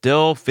 and it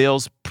still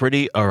feels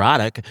pretty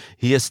erotic.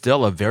 He is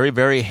still a very,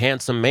 very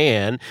handsome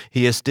man.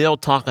 He is still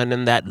talking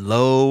in that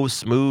low,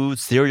 smooth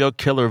serial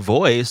killer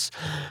voice.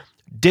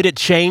 Did it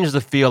change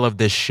the feel of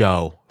this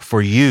show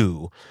for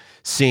you,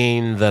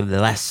 seeing the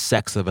less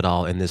sex of it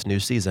all in this new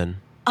season?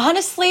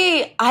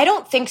 Honestly, I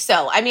don't think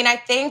so. I mean, I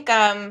think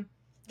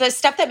the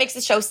stuff that makes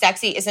the show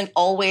sexy isn't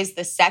always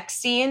the sex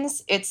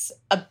scenes. It's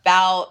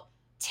about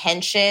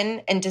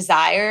tension and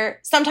desire,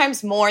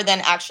 sometimes more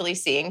than actually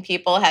seeing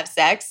people have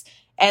sex.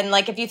 And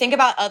like, if you think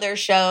about other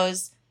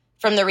shows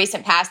from the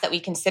recent past that we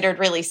considered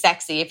really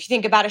sexy, if you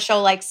think about a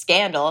show like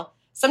Scandal,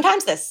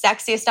 sometimes the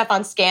sexiest stuff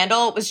on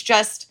Scandal was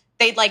just,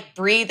 they'd like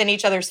breathe in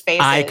each other's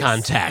faces. Eye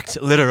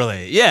contact,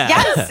 literally. Yeah.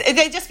 Yes.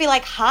 They'd just be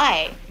like,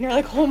 hi. And you're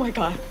like, oh my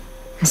God.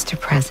 Mr.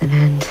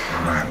 President.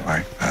 I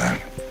like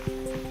that.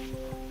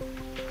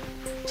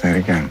 Say it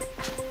again.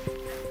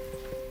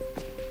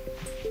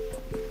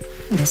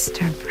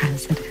 Mr.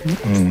 President.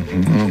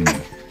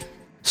 Mm-hmm.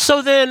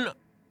 So then,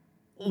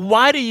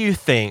 why do you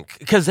think,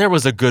 because there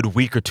was a good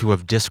week or two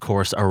of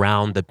discourse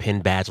around the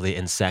Penn Badgley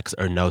and sex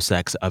or no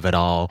sex of it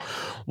all,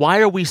 why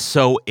are we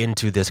so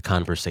into this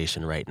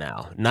conversation right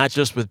now? Not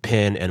just with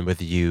Penn and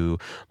with you,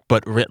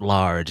 but writ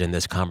large in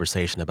this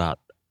conversation about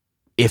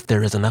if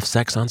there is enough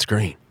sex on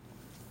screen.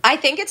 I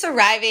think it's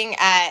arriving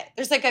at,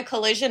 there's like a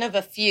collision of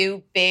a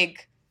few big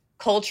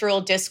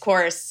cultural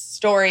discourse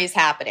stories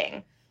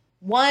happening.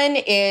 One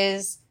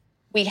is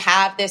we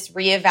have this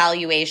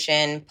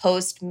reevaluation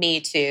post Me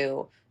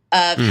Too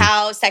of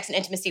how sex and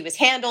intimacy was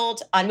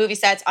handled on movie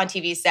sets, on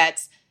TV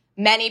sets.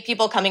 Many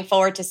people coming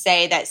forward to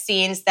say that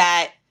scenes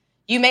that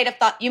you might have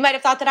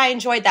thought that I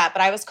enjoyed that,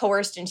 but I was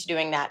coerced into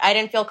doing that. I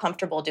didn't feel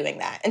comfortable doing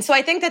that. And so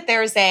I think that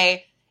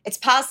it's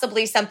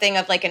possibly something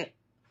of like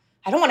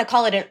I don't want to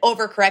call it an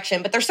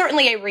overcorrection, but there's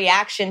certainly a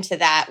reaction to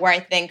that where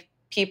I think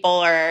people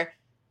are,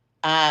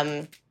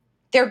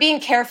 they're being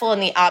careful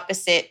in the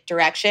opposite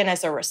direction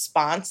as a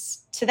response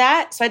to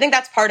that. So I think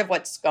that's part of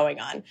what's going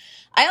on.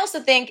 I also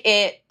think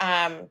it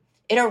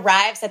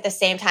arrives at the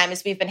same time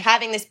as we've been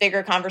having this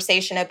bigger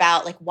conversation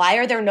about like, why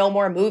are there no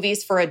more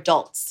movies for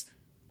adults?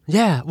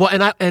 Yeah.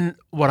 Well, and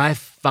what I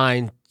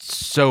find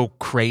so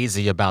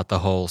crazy about the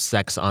whole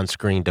sex on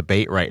screen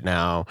debate right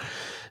now,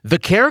 the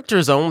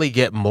characters only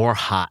get more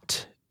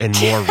hot and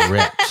more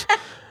ripped.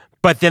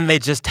 But then they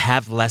just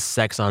have less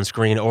sex on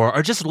screen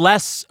or just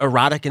less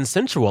erotic and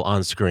sensual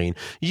on screen.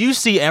 You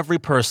see every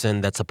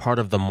person that's a part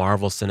of the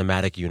Marvel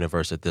Cinematic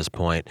Universe at this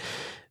point,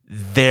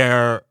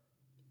 they're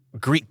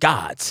Greek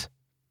gods,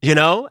 you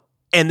know?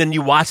 And then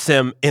you watch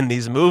them in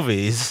these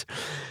movies,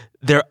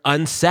 they're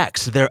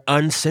unsexed, they're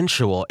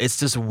unsensual. It's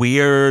this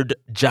weird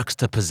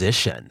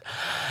juxtaposition.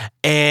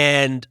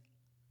 And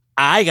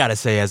I gotta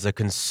say, as a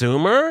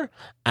consumer,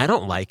 I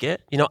don't like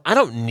it. You know, I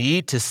don't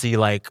need to see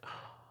like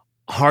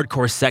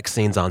hardcore sex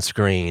scenes on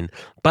screen,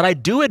 but I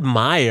do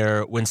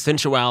admire when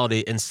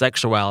sensuality and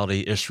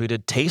sexuality is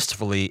treated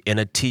tastefully in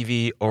a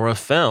TV or a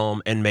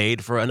film and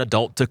made for an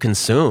adult to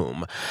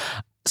consume.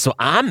 So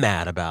I'm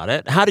mad about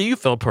it. How do you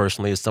feel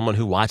personally as someone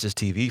who watches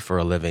TV for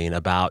a living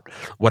about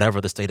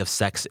whatever the state of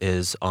sex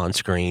is on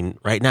screen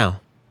right now?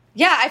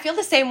 Yeah, I feel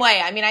the same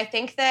way. I mean, I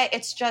think that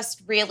it's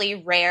just really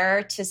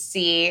rare to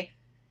see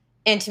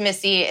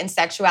intimacy and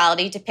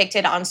sexuality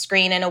depicted on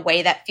screen in a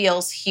way that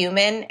feels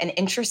human and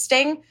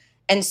interesting.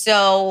 And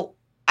so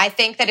I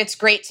think that it's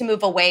great to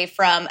move away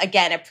from,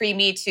 again, a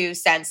pre-Me Too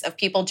sense of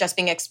people just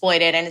being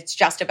exploited and it's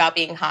just about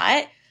being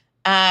hot.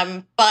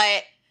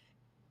 But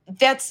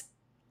that's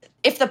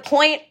if the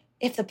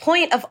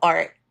point of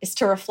art is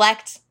to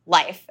reflect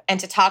life and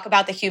to talk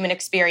about the human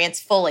experience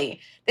fully,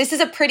 this is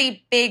a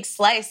pretty big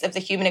slice of the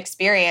human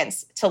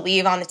experience to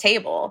leave on the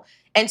table.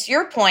 And to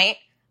your point,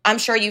 I'm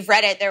sure you've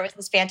read it. There was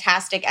this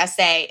fantastic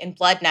essay in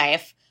Blood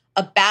Knife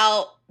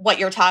about what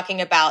you're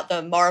talking about,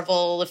 the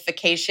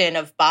Marvelification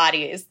of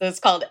bodies. That's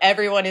called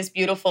Everyone is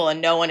Beautiful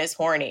and No One is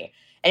Horny.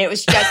 And it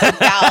was just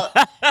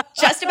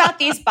about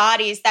these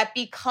bodies that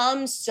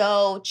become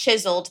so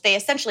chiseled. They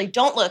essentially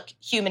don't look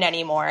human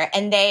anymore.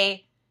 And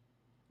they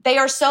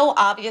are so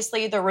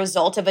obviously the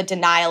result of a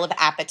denial of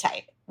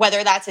appetite,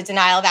 whether that's a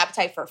denial of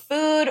appetite for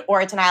food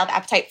or a denial of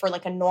appetite for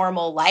like a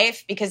normal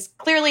life, because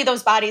clearly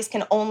those bodies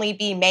can only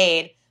be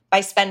made by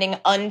spending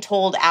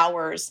untold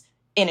hours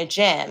in a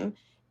gym.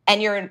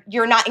 And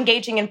you're not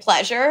engaging in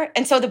pleasure.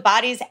 And so the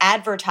bodies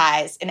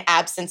advertise an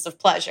absence of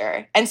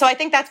pleasure. And so I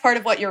think that's part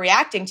of what you're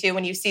reacting to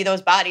when you see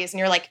those bodies and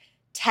you're like,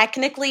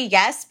 technically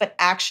yes, but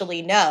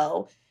actually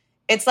no.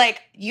 It's like,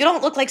 you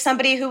don't look like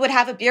somebody who would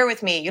have a beer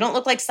with me. You don't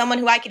look like someone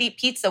who I could eat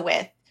pizza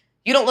with.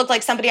 You don't look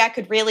like somebody I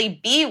could really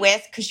be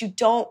with because you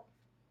don't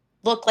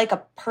look like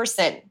a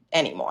person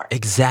anymore.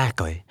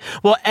 Exactly.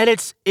 Well, and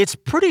it's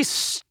pretty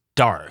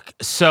stark.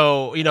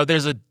 So, you know,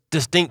 there's a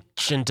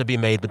distinction to be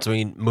made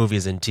between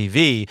movies and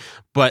TV,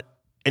 but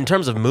in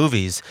terms of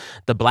movies,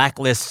 the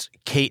Blacklist's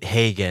Kate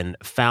Hagan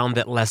found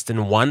that less than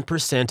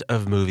 1%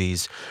 of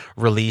movies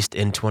released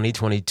in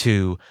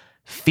 2022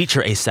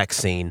 feature a sex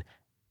scene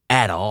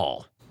at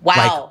all.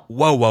 Wow.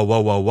 Like,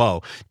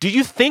 whoa. Do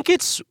you think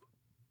it's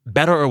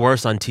better or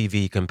worse on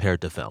TV compared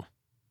to film?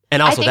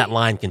 And also that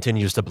line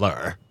continues to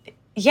blur.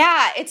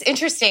 Yeah, it's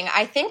interesting.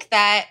 I think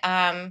that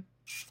on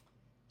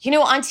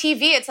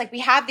TV, it's like we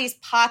have these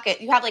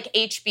pockets. You have like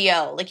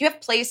HBO. Like you have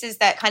places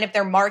that kind of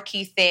their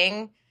marquee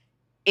thing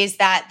is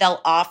that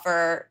they'll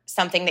offer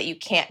something that you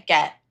can't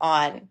get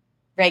on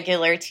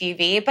regular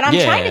TV. But I'm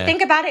trying to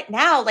think about it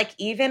now. Like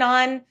even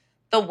on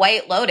The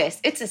White Lotus,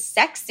 it's a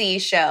sexy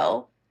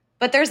show,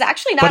 but there's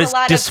actually not a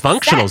lot of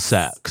dysfunctional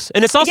sex.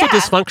 And it's also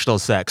dysfunctional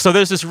sex. So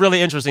there's this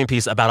really interesting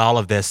piece about all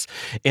of this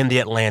in The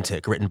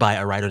Atlantic, written by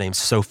a writer named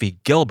Sophie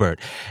Gilbert.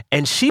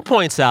 And she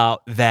points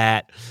out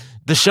that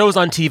the shows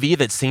on TV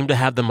that seem to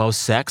have the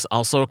most sex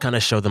also kind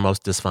of show the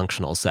most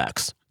dysfunctional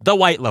sex. The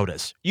White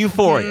Lotus,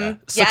 Euphoria,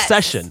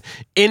 Succession,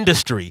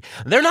 Industry.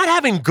 They're not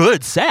having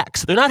good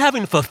sex. They're not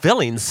having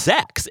fulfilling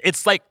sex.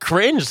 It's like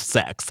cringe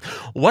sex.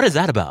 What is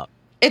that about?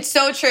 It's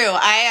so true.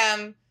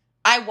 I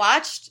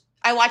watched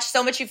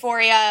so much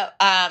Euphoria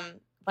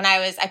when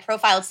I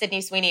profiled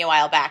Sydney Sweeney a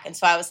while back. And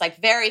so I was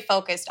like very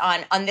focused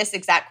on this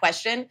exact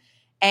question.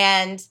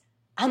 And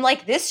I'm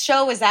like, this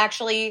show is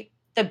actually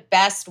the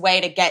best way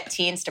to get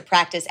teens to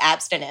practice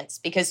abstinence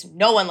because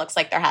no one looks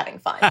like they're having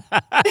fun.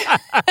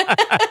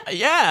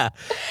 Yeah.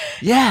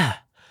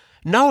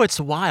 No, it's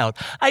wild.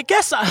 I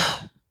guess,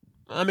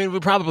 we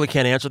probably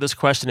can't answer this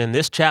question in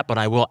this chat, but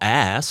I will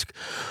ask,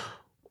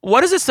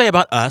 what does it say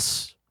about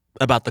us,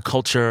 about the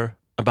culture,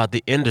 about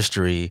the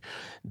industry,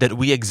 that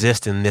we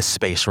exist in this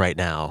space right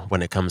now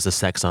when it comes to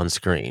sex on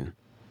screen?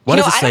 What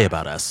does it say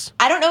about us?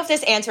 I don't know if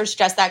this answers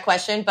just that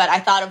question, but I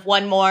thought of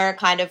one more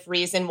kind of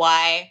reason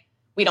why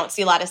we don't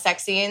see a lot of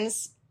sex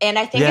scenes. And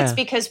I think it's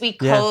because we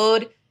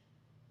code,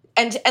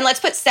 and let's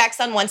put sex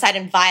on one side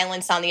and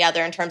violence on the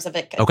other in terms of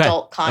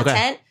adult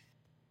content.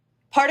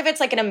 Part of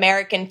it's like an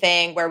American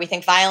thing where we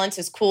think violence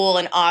is cool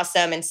and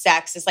awesome and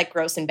sex is like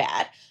gross and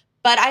bad.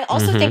 But I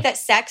also think that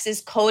sex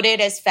is coded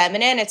as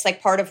feminine. It's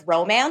like part of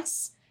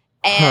romance.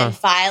 And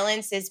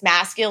violence is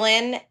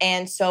masculine.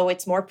 And so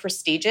it's more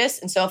prestigious.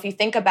 And so if you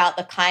think about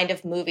the kind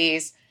of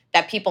movies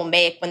that people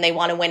make when they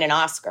want to win an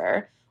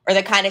Oscar, or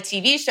the kind of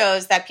TV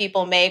shows that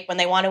people make when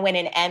they want to win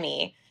an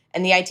Emmy,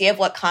 and the idea of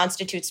what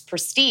constitutes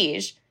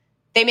prestige,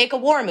 they make a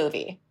war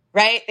movie,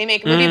 right? They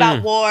make a movie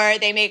about war.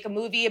 They make a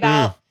movie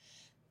about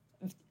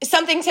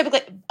something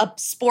typically a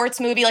sports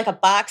movie, like a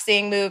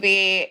boxing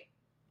movie.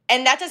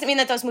 And that doesn't mean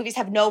that those movies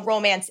have no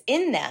romance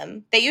in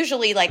them. They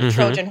usually like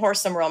Trojan horse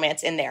some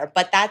romance in there,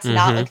 but that's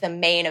not like the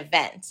main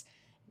event.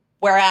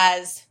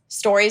 Whereas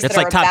stories that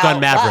are about Top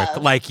Gun Maverick.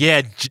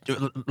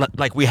 Love,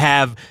 like we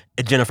have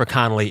Jennifer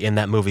Connelly in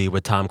that movie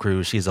with Tom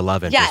Cruise. She's a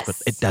love interest, but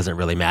it doesn't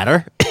really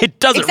matter. It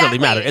doesn't really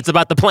matter. It's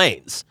about the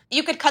planes.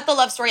 You could cut the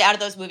love story out of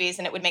those movies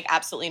and it would make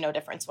absolutely no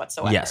difference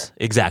whatsoever. Yes,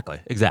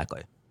 exactly.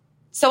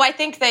 So I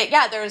think that,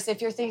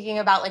 if you're thinking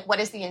about like, what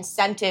is the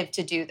incentive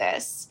to do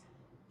this?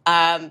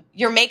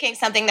 You're making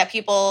something that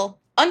people,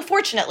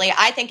 unfortunately,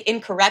 I think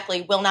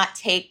incorrectly, will not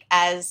take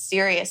as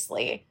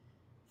seriously.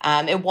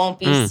 It won't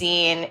be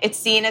seen. It's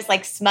seen as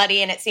like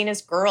smutty and it's seen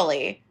as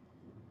girly.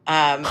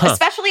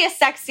 Especially a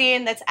sex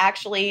scene that's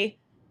actually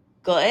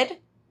good.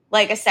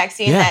 Like a sex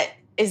scene that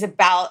is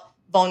about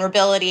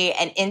vulnerability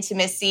and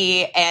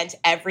intimacy and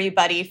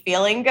everybody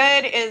feeling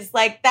good is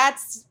like,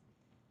 that's,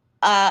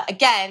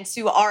 again,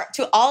 to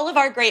all of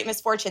our great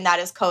misfortune, that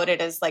is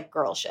coded as like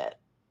girl shit.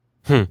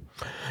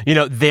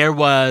 There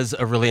was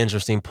a really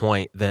interesting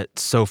point that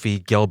Sophie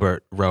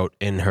Gilbert wrote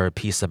in her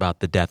piece about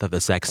the death of the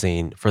sex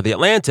scene for The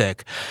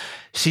Atlantic.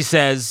 She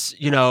says,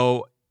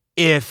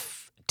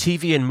 if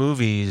TV and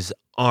movies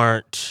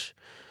aren't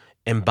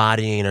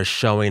embodying or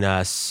showing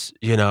us,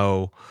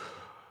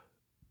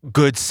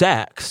 good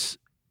sex,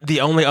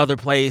 the only other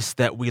place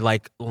that we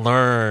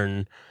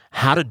learn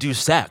how to do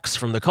sex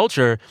from the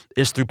culture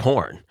is through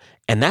porn.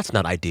 And that's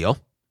not ideal.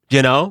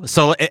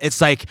 So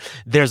it's like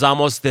there's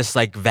almost this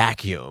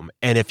vacuum.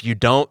 And if you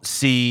don't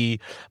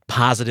see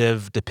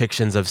positive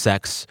depictions of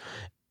sex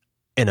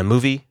in a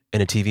movie,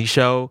 in a TV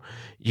show,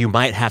 you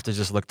might have to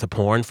just look to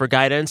porn for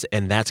guidance.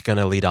 And that's going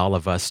to lead all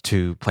of us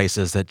to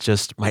places that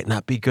just might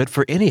not be good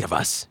for any of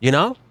us,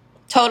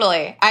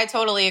 Totally. I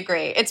totally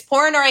agree. It's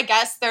porn, or I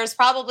guess there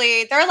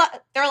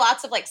are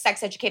lots of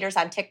sex educators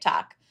on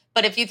TikTok.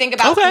 But if you think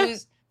about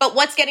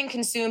what's getting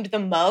consumed the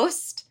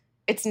most,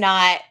 it's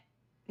not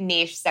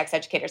niche sex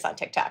educators on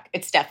TikTok.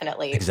 It's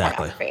definitely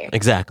pornography.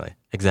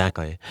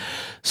 Exactly.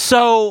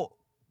 So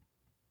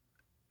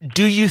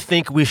do you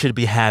think we should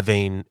be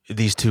having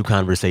these two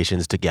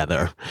conversations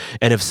together?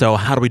 And if so,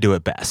 how do we do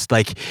it best?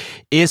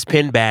 Is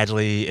Penn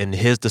Badgley and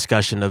his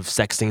discussion of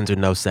sex scenes or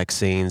no sex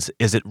scenes,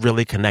 is it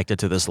really connected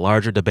to this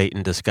larger debate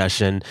and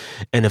discussion?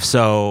 And if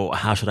so,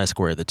 how should I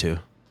square the two?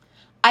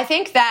 I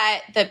think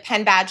that the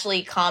Penn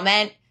Badgley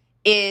comment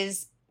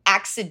is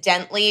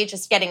accidentally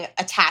just getting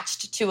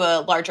attached to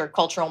a larger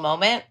cultural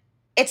moment.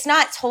 It's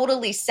not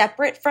totally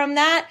separate from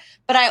that,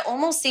 but I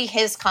almost see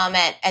his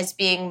comment as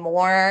being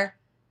more,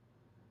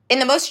 in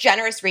the most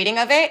generous reading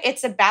of it,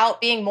 it's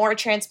about being more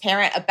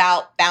transparent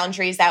about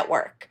boundaries at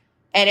work.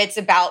 And it's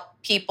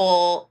about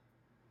people,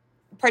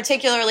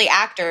 particularly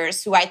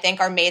actors, who I think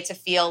are made to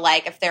feel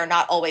like if they're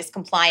not always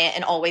compliant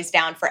and always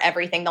down for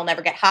everything, they'll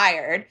never get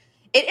hired.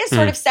 It is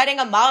sort of setting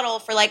a model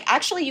for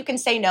actually you can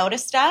say no to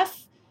stuff.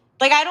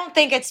 I don't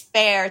think it's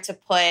fair to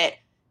put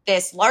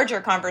this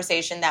larger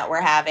conversation that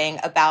we're having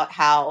about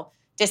how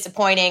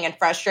disappointing and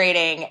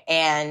frustrating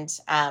and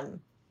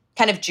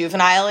kind of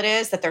juvenile it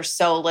is that there's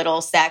so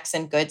little sex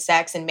and good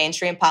sex in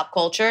mainstream pop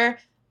culture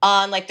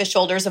on the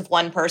shoulders of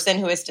one person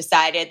who has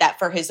decided that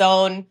for his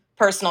own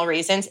personal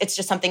reasons. It's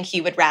just something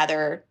he would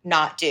rather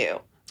not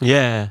do.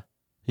 Yeah.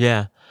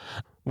 Yeah.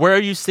 Where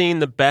are you seeing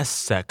the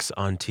best sex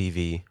on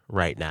TV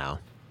right now?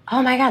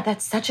 Oh my God,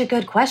 that's such a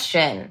good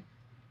question.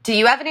 Do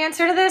you have an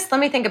answer to this? Let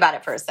me think about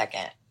it for a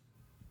second.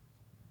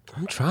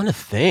 I'm trying to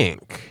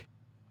think.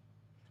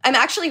 I'm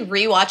actually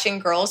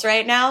rewatching Girls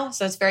right now,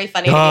 so it's very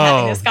funny to be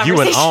having this conversation.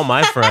 You and all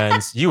my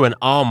friends. You and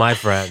all my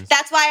friends.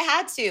 That's why I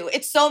had to.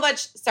 It's so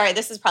much... Sorry,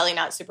 this is probably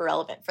not super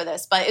relevant for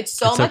this, but it's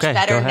so much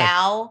better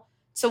now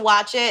to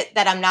watch it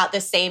that I'm not the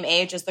same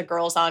age as the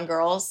girls on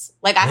Girls.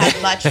 Like, I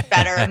had much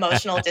better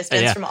emotional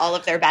distance from all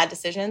of their bad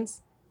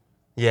decisions.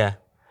 Yeah.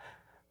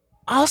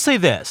 I'll say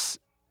this.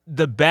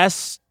 The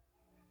best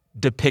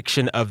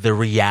depiction of the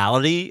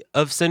reality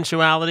of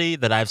sensuality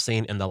that I've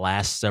seen in the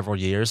last several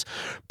years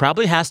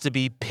probably has to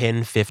be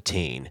Pen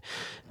 15.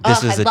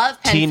 This is a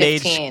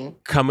teenage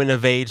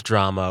coming-of-age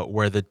drama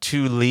where the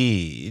two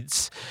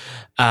leads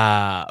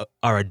are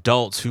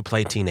adults who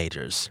play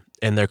teenagers,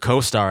 and their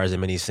co-stars in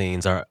many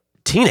scenes are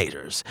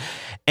teenagers.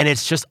 And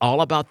it's just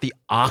all about the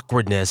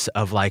awkwardness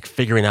of like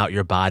figuring out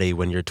your body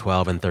when you're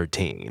 12 and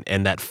 13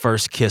 and that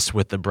first kiss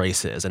with the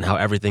braces and how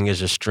everything is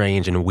just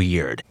strange and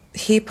weird.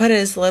 He put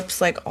his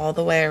lips like all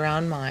the way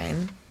around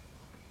mine.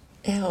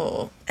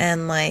 Ew.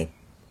 And like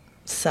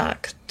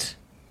sucked.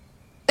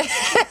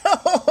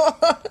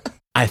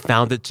 I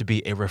found it to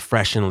be a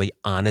refreshingly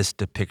honest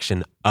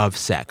depiction of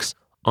sex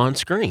on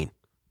screen.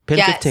 Pen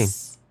 15.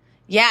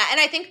 Yeah, and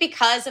I think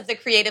because of the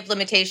creative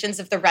limitations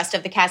of the rest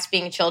of the cast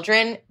being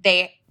children,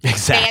 they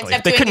ended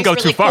up doing these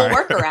really cool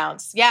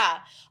workarounds. Yeah.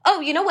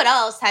 Oh, you know what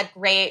else had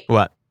great...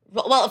 What?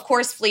 Well, of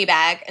course,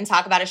 Fleabag, and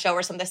talk about a show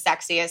where some of the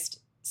sexiest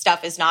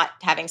stuff is not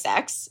having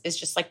sex, is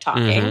just like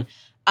talking.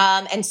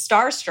 And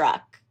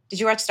Starstruck.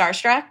 Did you watch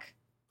Starstruck?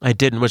 I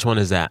didn't. Which one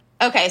is that?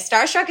 Okay,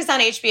 Starstruck is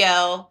on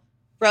HBO.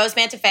 Rose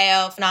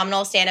Mantefeo,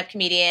 phenomenal stand-up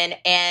comedian.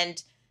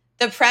 And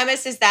the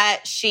premise is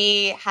that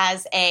she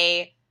has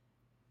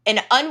an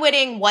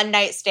unwitting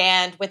one-night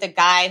stand with a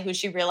guy who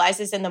she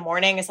realizes in the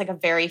morning is like a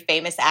very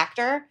famous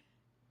actor.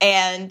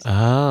 And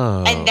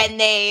then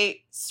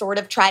they sort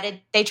of try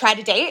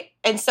to date.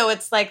 And so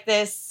it's like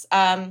this,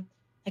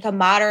 like a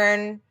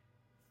modern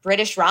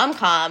British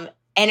rom-com.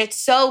 And it's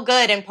so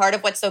good. And part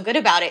of what's so good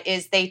about it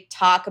is they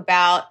talk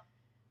about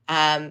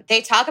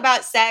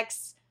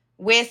sex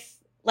with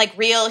like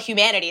real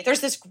humanity. There's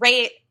this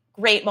great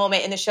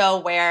moment in the show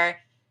where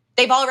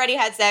they've already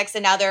had sex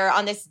and now they're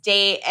on this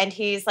date and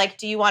he's like,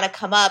 do you want to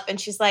come up? And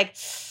she's like,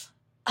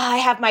 I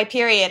have my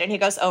period. And he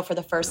goes, oh, for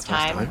the first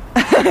time.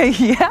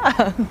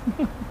 Yeah.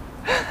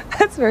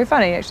 That's very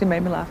funny. It actually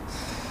made me laugh.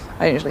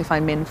 I don't usually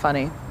find men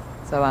funny.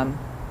 So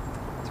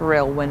it's a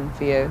real win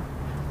for you.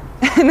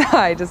 No,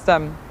 I just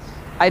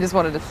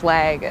wanted to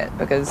flag it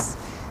because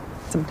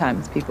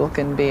sometimes people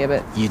can be a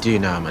bit... You do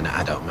know I'm an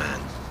adult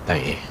man,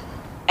 don't you?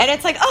 And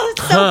it's like, oh,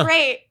 it's so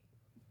great.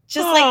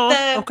 Just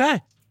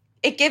Okay.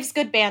 It gives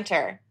good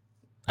banter.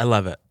 I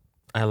love it.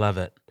 I love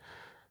it.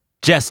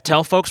 Jess,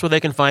 tell folks where they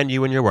can find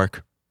you and your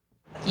work.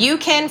 You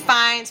can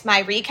find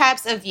my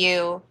recaps of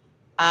You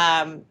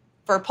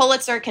for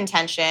Pulitzer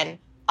contention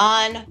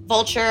on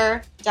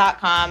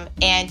vulture.com.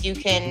 And you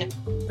can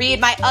read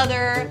my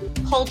other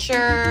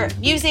culture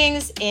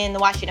musings in the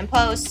Washington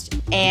Post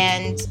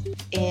and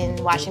in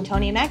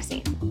Washingtonian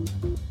Magazine.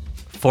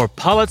 For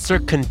Pulitzer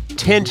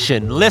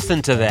contention.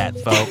 Listen to that,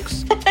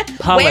 folks.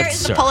 Pulitzer. Where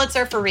is the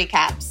Pulitzer for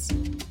recaps?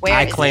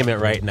 I claim it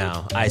right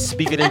now. I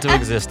speak it into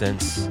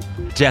existence.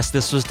 Jess,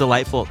 this was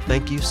delightful.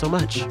 Thank you so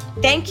much.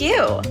 Thank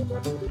you.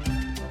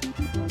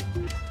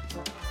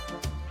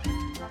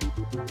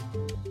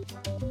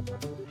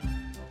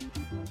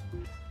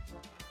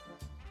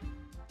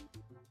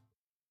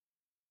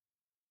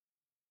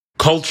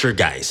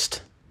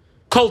 Culturegeist.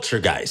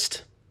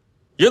 Culturegeist.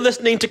 You're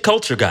listening to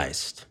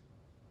Culturegeist.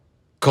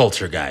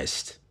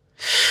 Culturegeist.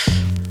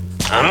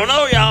 I don't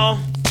know, y'all.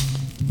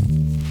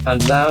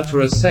 And now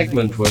to a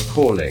segment we're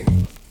calling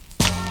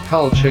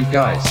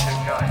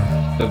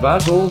Culturegeist.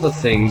 About all the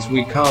things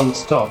we can't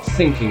stop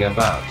thinking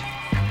about.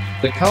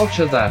 The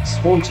culture that's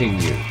haunting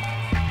you,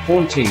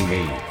 haunting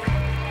me,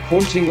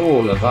 haunting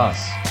all of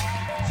us,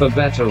 for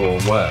better or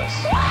worse.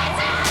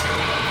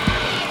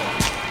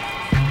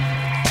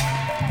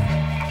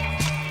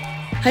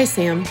 Hi,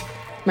 Sam.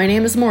 My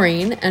name is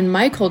Maureen, and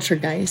my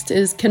Culturegeist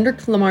is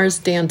Kendrick Lamar's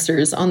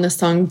dancers on the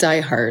song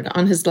Die Hard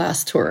on his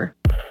last tour.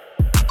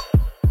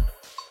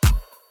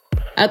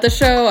 At the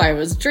show, I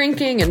was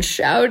drinking and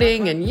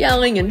shouting and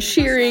yelling and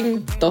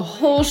cheering the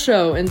whole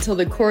show until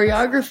the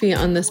choreography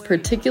on this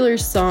particular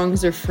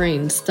song's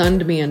refrain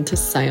stunned me into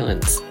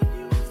silence.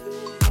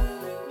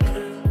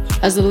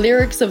 As the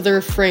lyrics of the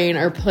refrain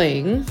are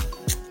playing,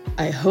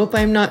 I hope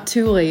I'm not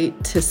too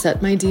late to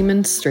set my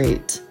demons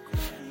straight.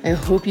 I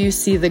hope you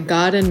see the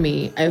God in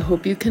me. I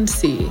hope you can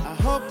see. I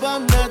hope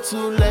I'm not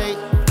too late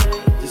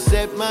to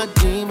set my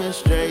demons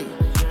straight.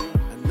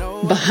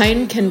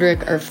 Behind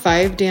Kendrick are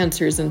 5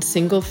 dancers in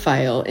single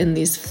file in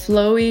these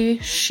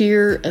flowy,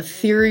 sheer,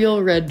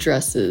 ethereal red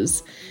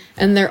dresses,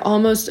 and they're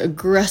almost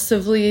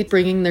aggressively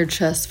bringing their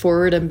chests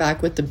forward and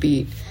back with the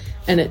beat,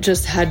 and it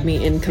just had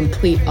me in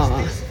complete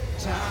awe.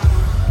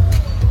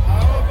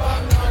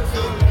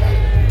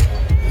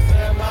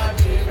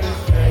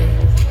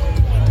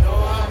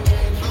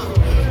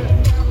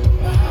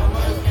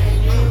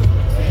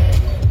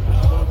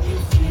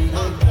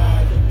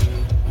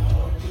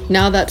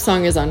 Now that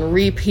song is on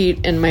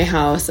repeat in my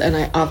house, and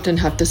I often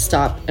have to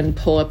stop and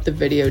pull up the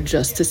video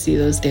just to see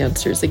those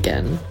dancers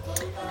again.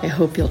 I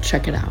hope you'll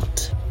check it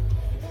out.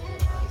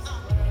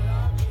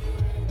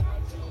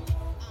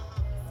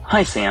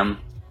 Hi, Sam.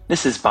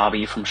 This is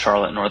Bobby from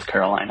Charlotte, North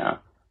Carolina.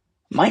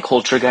 My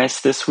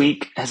Culturegeist this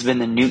week has been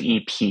the new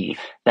EP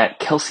that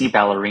Kelsea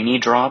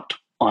Ballerini dropped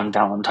on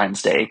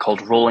Valentine's Day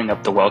called Rolling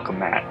Up the Welcome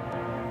Mat.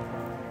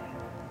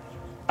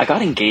 I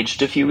got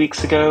engaged a few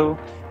weeks ago,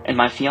 and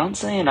my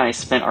fiance and I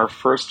spent our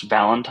first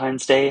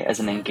Valentine's Day as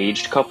an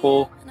engaged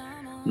couple,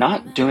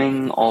 not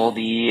doing all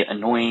the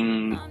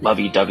annoying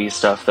lovey-dovey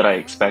stuff that I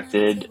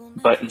expected,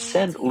 but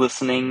instead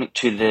listening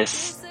to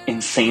this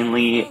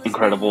insanely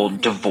incredible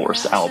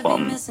divorce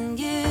album.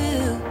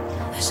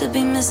 I should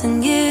be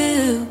missing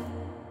you.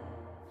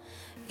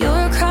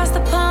 You're across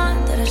the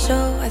pond at a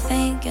show, I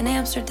think, in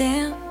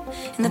Amsterdam.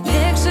 And the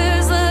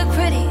pictures look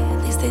pretty,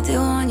 at least they do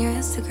on your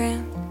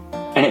Instagram.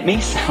 And it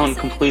may sound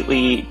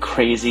completely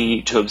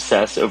crazy to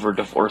obsess over a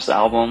divorce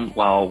album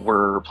while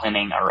we're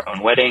planning our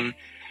own wedding,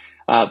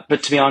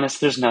 but to be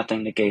honest, there's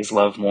nothing that gays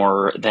love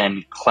more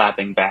than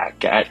clapping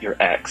back at your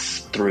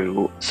ex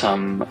through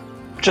some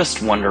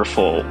just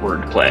wonderful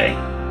wordplay.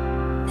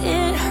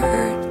 It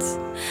hurts,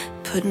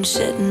 putting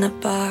shit in a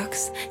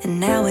box, and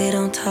now we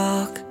don't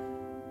talk.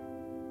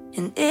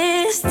 And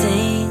it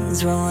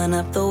stings, rolling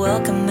up the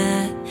welcome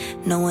mat,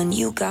 knowing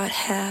you got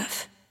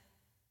half.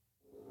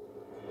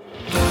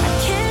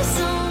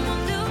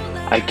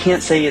 I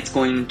can't say it's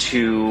going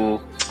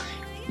to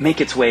make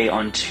its way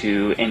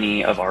onto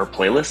any of our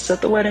playlists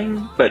at the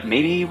wedding, but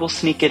maybe we'll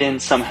sneak it in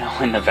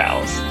somehow in the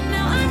vows.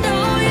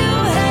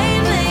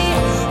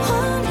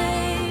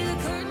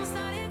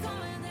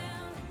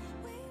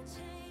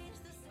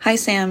 Hi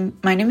Sam,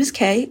 my name is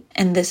Kay,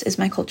 and this is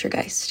my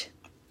Culturegeist.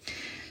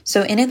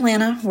 So in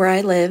Atlanta, where I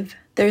live,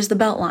 there's the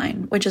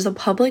Beltline, which is a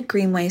public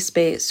greenway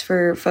space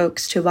for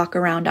folks to walk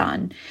around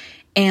on.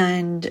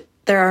 And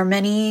there are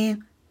many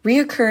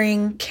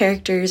reoccurring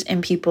characters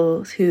and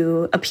people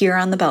who appear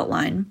on the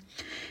Beltline.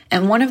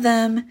 And one of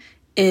them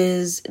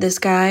is this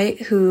guy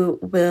who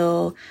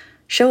will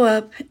show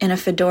up in a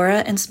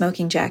fedora and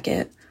smoking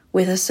jacket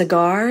with a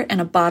cigar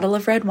and a bottle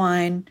of red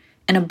wine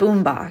and a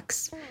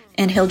boombox.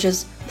 And he'll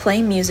just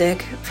play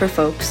music for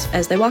folks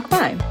as they walk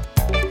by.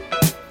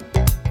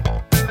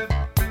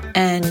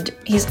 And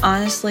he's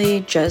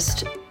honestly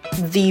just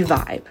the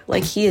vibe.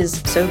 Like, he is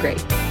so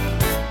great.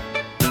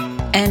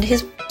 And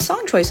his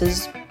song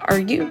choices are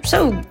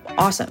so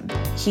awesome.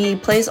 He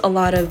plays a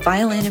lot of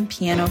violin and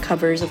piano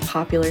covers of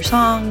popular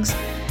songs.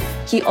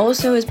 He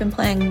also has been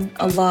playing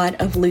a lot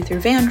of Luther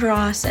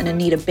Vandross and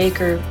Anita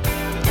Baker.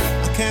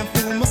 I can't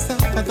fool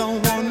myself, I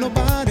don't want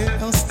nobody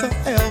else to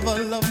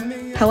ever love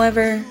me.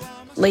 However,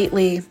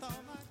 lately,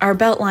 our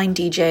Beltline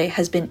DJ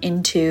has been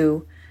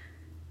into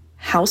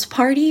House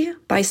Party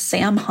by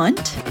Sam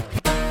Hunt.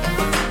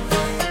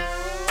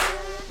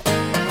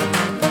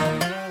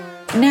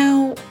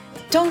 Now,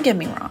 don't get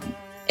me wrong.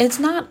 It's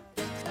not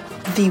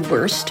the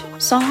worst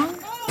song.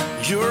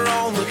 You're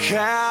on the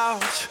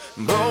couch,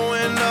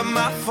 blowing up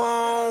my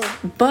phone.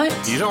 But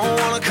you don't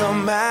want to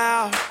come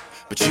out,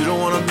 but you don't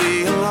want to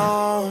be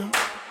alone.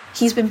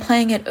 He's been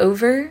playing it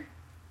over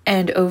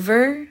and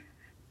over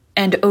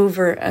and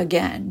over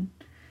again.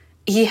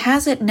 He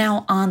has it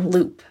now on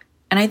loop.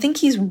 And I think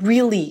he's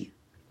really,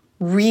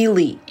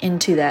 really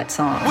into that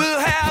song. We'll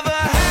have a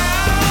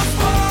house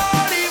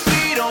party.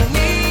 We don't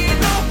need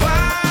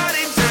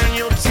nobody. Turn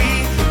your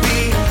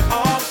TV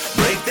off.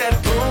 Break that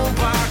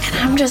boombox.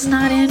 And I'm just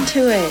not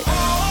into it.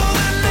 All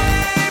the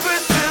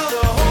neighbors till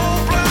the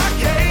whole block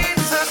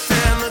hates us.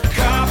 And the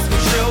cops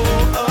will show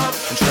up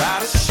and try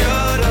to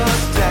shut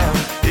us down.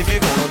 If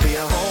you're gonna be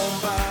a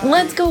homebody.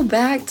 Let's go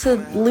back to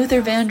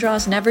Luther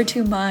Vandross' Never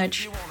Too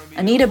Much,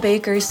 Anita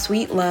Baker's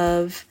Sweet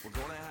Love.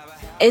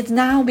 It's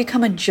now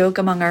become a joke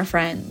among our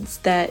friends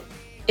that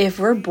if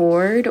we're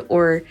bored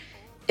or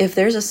if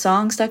there's a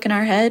song stuck in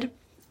our head,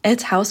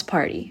 it's House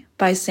Party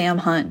by Sam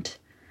Hunt.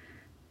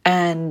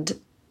 And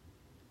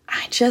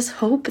I just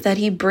hope that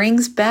he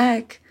brings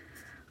back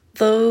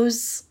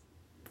those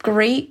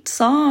great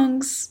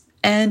songs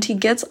and he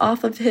gets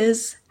off of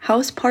his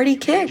house party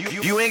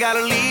kick. You ain't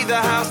gotta leave the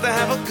house to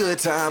have a good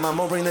time. I'm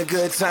gonna bring the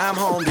good time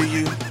home to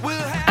you.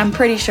 I'm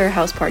pretty sure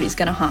House Party's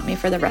gonna haunt me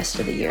for the rest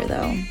of the year,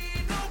 though.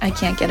 I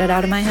can't get it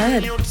out of my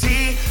head.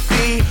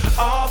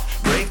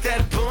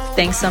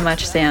 Thanks so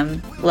much,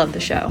 Sam. Love the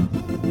show.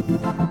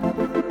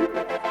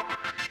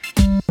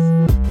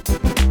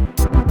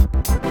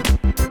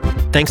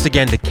 Thanks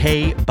again to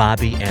Kay,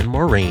 Bobby, and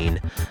Maureen.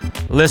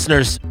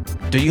 Listeners,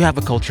 do you have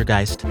a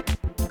Culturegeist?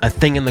 A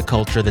thing in the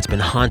culture that's been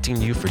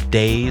haunting you for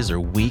days or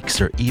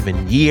weeks or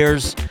even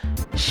years?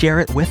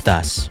 Share it with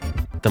us.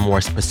 The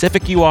more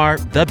specific you are,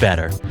 the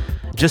better.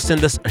 Just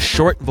send us a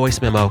short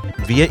voice memo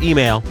via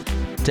email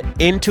to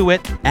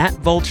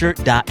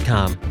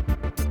intuit@vulture.com.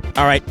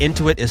 All right,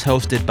 Intuit is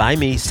hosted by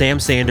me, Sam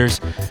Sanders.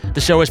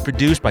 The show is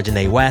produced by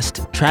Janae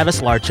West,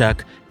 Travis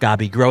Larchuk,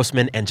 Gabi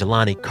Grossman, and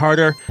Jelani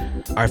Carter.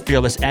 Our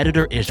fearless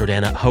editor is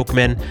Jordana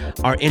Hochman.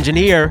 Our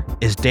engineer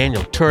is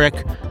Daniel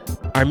Turek.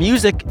 Our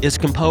music is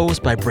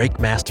composed by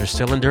Breakmaster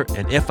Cylinder,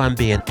 and if I'm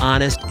being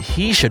honest,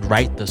 he should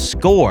write the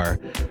score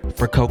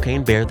for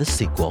Cocaine Bear, the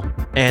sequel.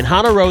 And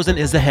Hannah Rosen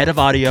is the head of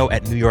audio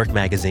at New York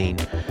Magazine.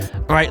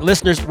 All right,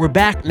 listeners, we're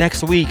back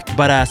next week,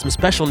 but some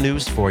special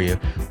news for you.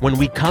 When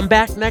we come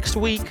back next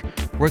week,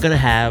 we're going to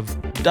have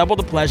double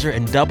the pleasure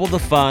and double the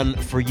fun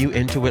for you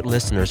Intuit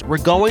listeners. We're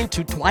going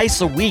to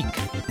twice a week.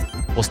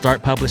 We'll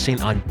start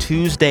publishing on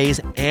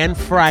Tuesdays and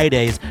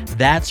Fridays.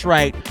 That's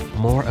right,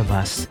 more of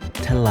us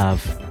to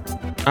love.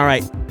 All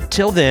right,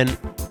 till then,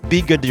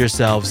 be good to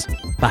yourselves.